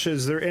 Josh,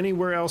 is there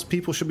anywhere else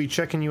people should be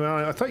checking you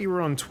out? I thought you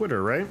were on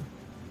Twitter, right?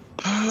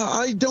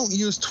 I don't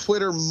use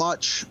Twitter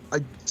much. I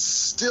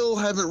still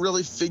haven't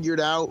really figured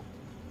out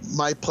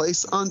my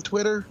place on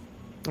Twitter.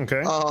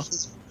 Okay.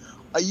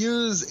 I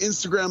use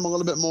Instagram a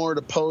little bit more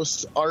to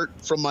post art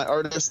from my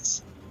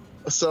artists.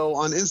 So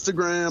on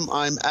Instagram,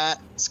 I'm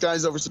at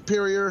Skies Over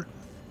Superior.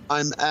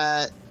 I'm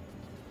at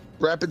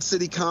Rapid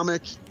City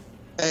Comic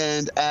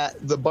and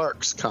at The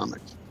Barks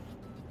Comic.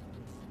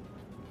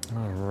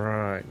 All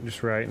right.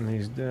 Just writing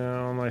these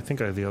down. I think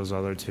those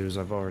other twos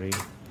I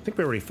think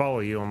we already follow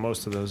you on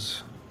most of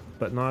those,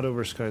 but not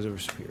over Skies Over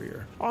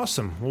Superior.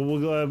 Awesome. Well,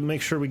 we'll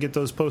make sure we get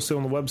those posted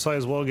on the website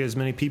as well, get as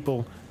many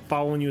people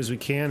following you as we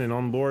can and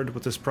on board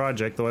with this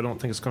project, though I don't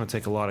think it's going to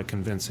take a lot of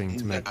convincing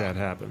to make that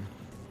happen.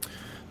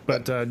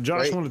 But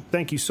Josh, I want to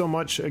thank you so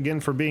much again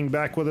for being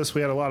back with us.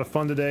 We had a lot of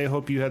fun today.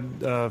 Hope you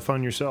had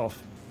fun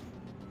yourself.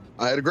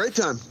 I had a great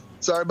time.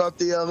 Sorry about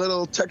the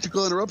little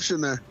technical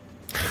interruption there.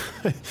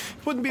 It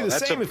wouldn't be the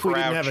same if we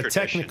didn't have a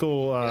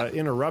technical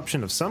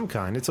interruption of some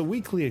kind. It's a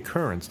weekly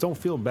occurrence. Don't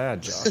feel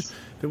bad, Josh.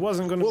 If it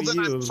wasn't going to be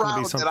you, it was going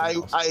to be something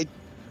else.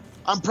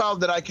 I'm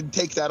proud that I could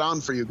take that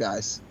on for you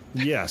guys.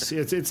 Yes,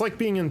 it's like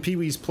being in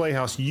Pee-wee's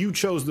Playhouse. You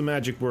chose the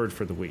magic word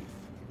for the week.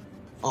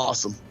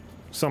 Awesome.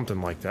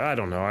 Something like that. I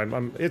don't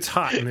know. It's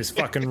hot in this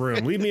fucking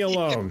room. Leave me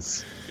alone.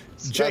 Yes.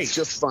 Jake. That's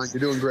just fine.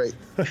 You're doing great.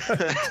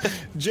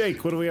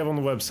 Jake, what do we have on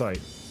the website?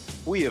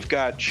 We have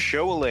got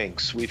show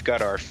links. We've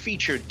got our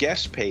featured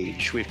guest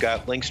page. We've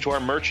got links to our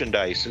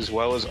merchandise, as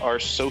well as our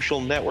social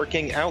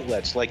networking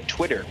outlets like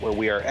Twitter, where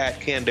we are at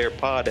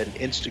CannedAirPod, and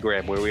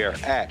Instagram, where we are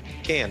at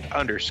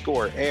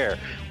 @Canned_Air.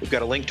 We've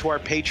got a link to our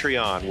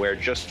Patreon, where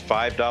just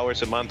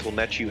 $5 a month will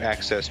net you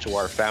access to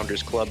our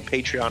Founders Club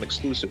Patreon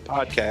exclusive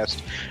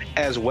podcast,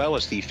 as well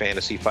as the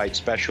Fantasy Fight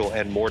special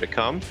and more to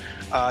come.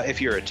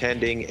 If you're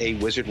attending a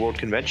Wizard World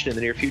convention in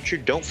the near future,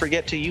 don't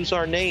forget to use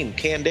our name,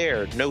 Canned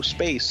Air, no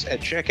space,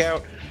 at checkout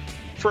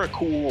for a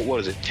cool, what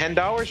is it,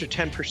 $10 or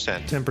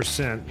 10%?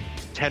 10%.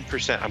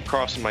 10%. I'm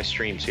crossing my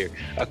streams here.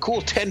 A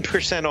cool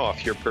 10%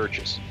 off your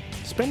purchase.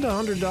 Spend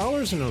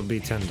 $100 and it'll be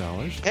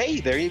 $10.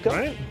 Hey, there you go.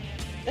 Right?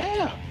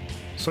 Yeah.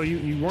 So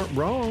you weren't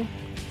wrong.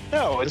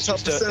 No, it's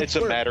just it's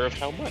a matter of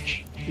how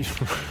much.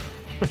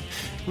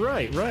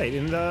 Right.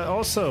 And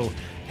also,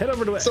 head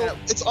over to... So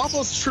it's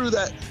almost true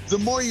that the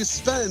more you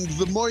spend,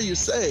 the more you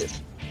save.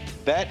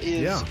 That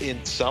is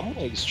in some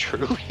ways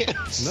true,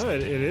 yes. No,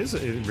 it is.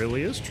 It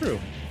really is true.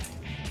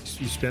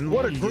 You spend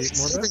more, what a great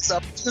savings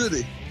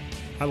opportunity.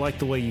 I like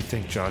the way you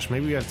think, Josh.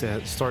 Maybe we have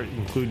to start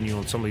including you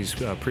on some of these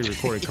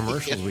pre-recorded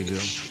commercials we do.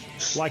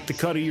 Like the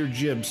cut of your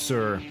jib,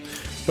 sir.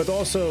 But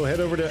also head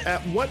over to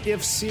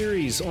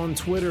 @WhatIfSeries on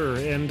Twitter,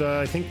 and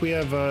I think we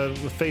have the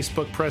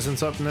Facebook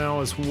presence up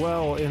now as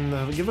well.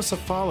 And give us a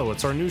follow.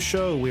 It's our new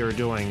show we are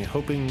doing,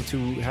 hoping to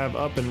have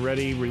up and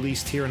ready,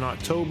 released here in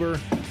October.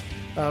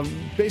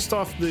 Based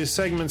off the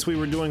segments we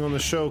were doing on the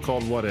show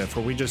called What If,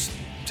 where we just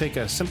take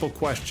a simple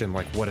question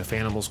like what if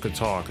animals could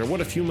talk, or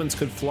what if humans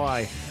could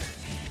fly,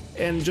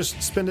 and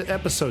just spend an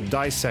episode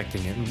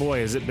dissecting it. And boy,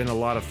 has it been a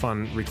lot of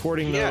fun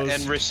recording those. Yeah,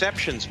 and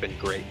reception's been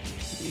great.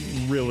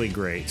 Really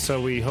great.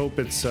 So we hope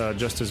it's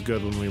just as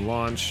good when we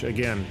launch.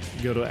 Again,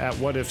 go to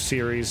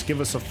 @WhatIfSeries, give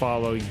us a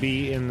follow,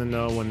 be in the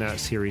know when that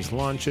series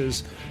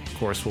launches. Of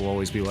course, we'll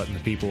always be letting the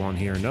people on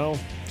here know.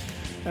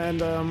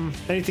 And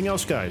anything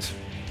else, guys?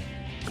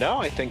 No,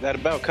 I think that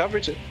about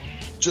covers it.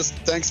 Just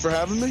thanks for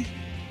having me.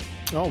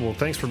 Oh, well,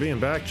 thanks for being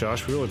back,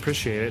 Josh. We really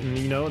appreciate it. And,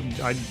 you know,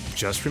 I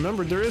just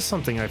remembered there is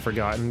something I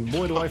forgot. And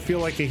boy, do I feel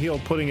like a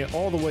heel putting it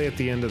all the way at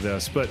the end of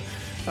this. But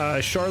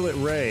Charlotte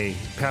Rae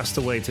passed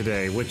away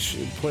today, who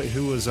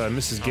was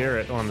Mrs.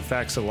 Garrett on The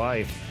Facts of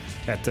Life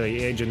at the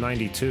age of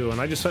 92.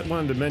 And I just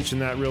wanted to mention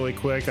that really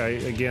quick.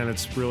 Again,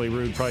 it's really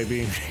rude probably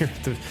being here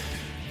at the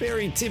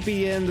very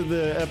tippy end of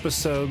the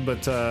episode.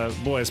 But,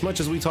 boy, as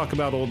much as we talk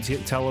about old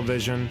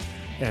television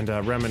and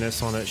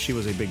reminisce on it, she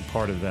was a big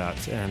part of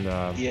that.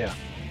 And, yeah.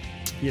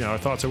 You know, our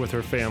thoughts are with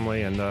her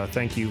family, and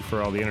thank you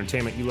for all the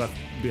entertainment you left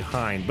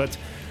behind. But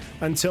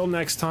until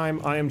next time,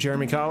 I am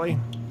Jeremy Colley.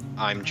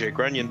 I'm Jake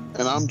Runyon.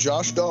 And I'm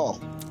Josh Dahl.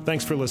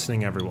 Thanks for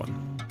listening, everyone.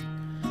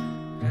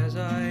 As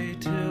I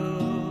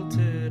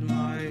tilted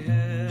my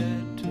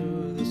head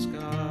to the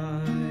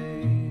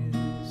skies,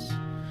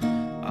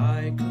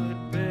 I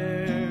could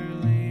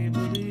barely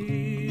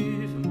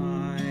believe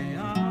my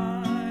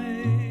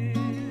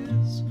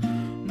eyes.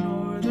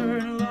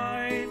 Northern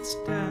lights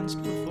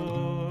danced before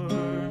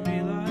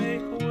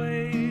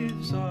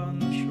on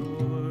the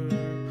shore,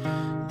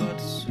 but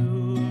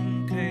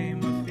soon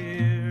came a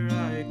fear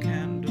I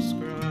can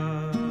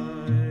describe.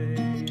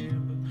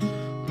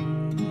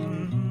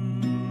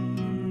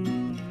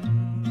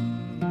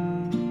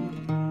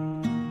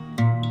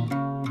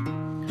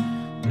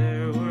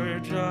 There were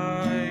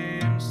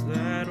giants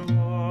that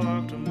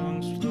walked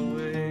amongst the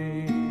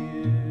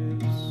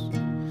waves.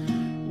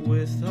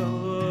 With a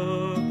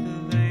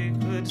look they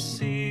could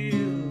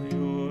seal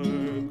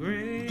your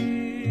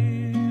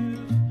grave.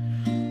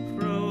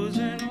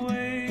 Frozen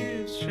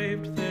waves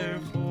shaped their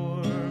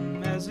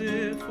form as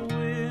if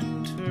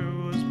winter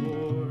was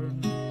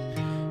born,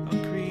 a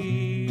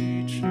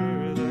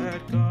creature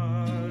that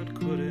God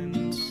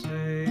couldn't save.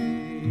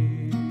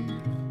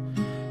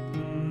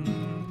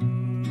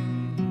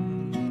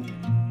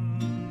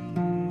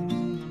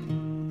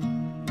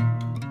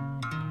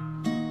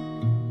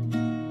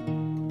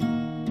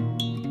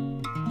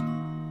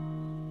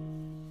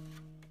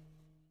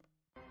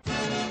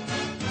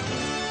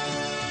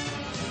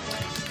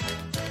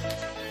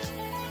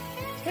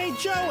 Hey,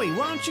 Joey,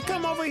 why don't you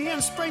come over here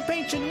and spray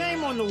paint your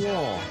name on the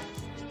wall?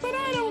 But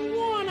I don't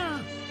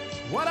wanna.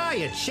 What are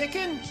you,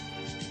 chicken?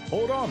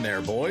 Hold on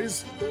there,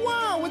 boys.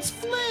 Wow, it's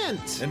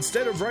Flint!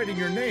 Instead of writing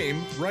your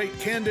name, write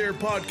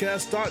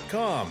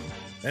CannedAirPodcast.com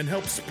and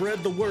help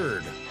spread the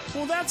word.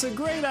 Well, that's a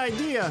great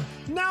idea.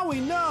 Now we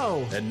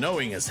know. And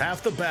knowing is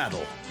half the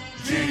battle.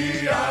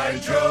 G.I.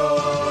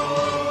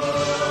 Joe!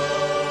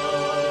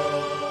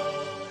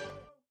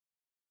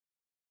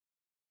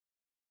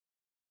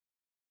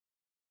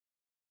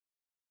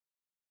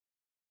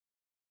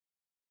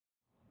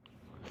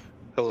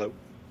 Hello.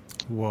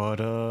 What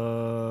up?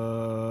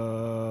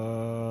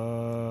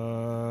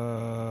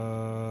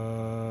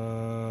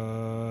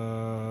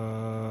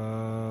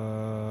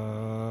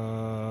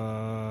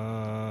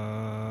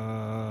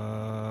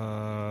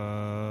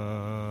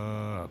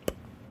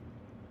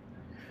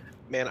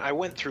 Man, I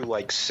went through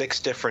like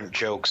 6 different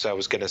jokes I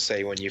was going to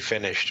say when you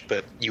finished,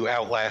 but you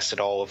outlasted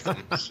all of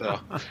them. So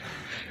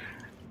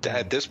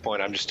at this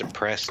point, I'm just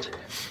impressed.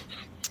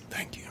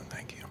 Thank you.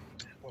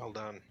 Well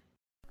done.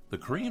 The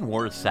Korean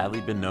War has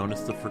sadly been known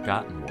as the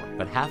Forgotten War,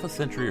 but half a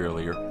century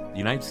earlier, the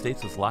United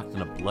States was locked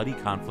in a bloody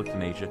conflict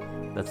in Asia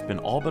that's been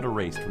all but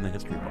erased from the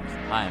history books.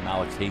 Hi, I'm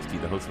Alex Hasty,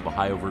 the host of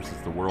Ohio vs.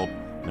 the World,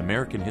 an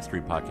American history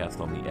podcast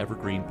on the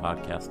Evergreen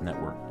Podcast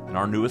Network. In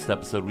our newest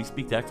episode, we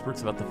speak to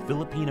experts about the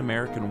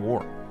Philippine-American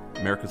War,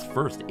 America's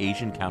first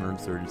Asian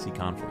counterinsurgency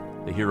conflict.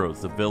 The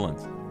heroes, the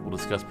villains. We'll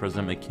discuss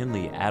President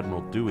McKinley,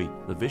 Admiral Dewey,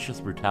 the vicious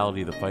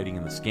brutality of the fighting,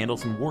 and the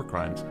scandals and war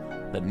crimes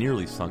that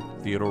nearly sunk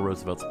Theodore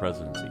Roosevelt's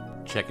presidency.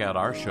 Check out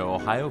our show,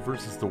 Ohio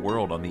vs. the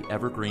World, on the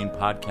Evergreen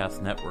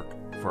Podcast Network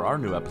for our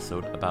new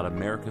episode about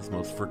America's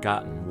most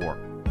forgotten war.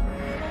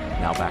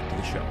 Now back to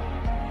the show.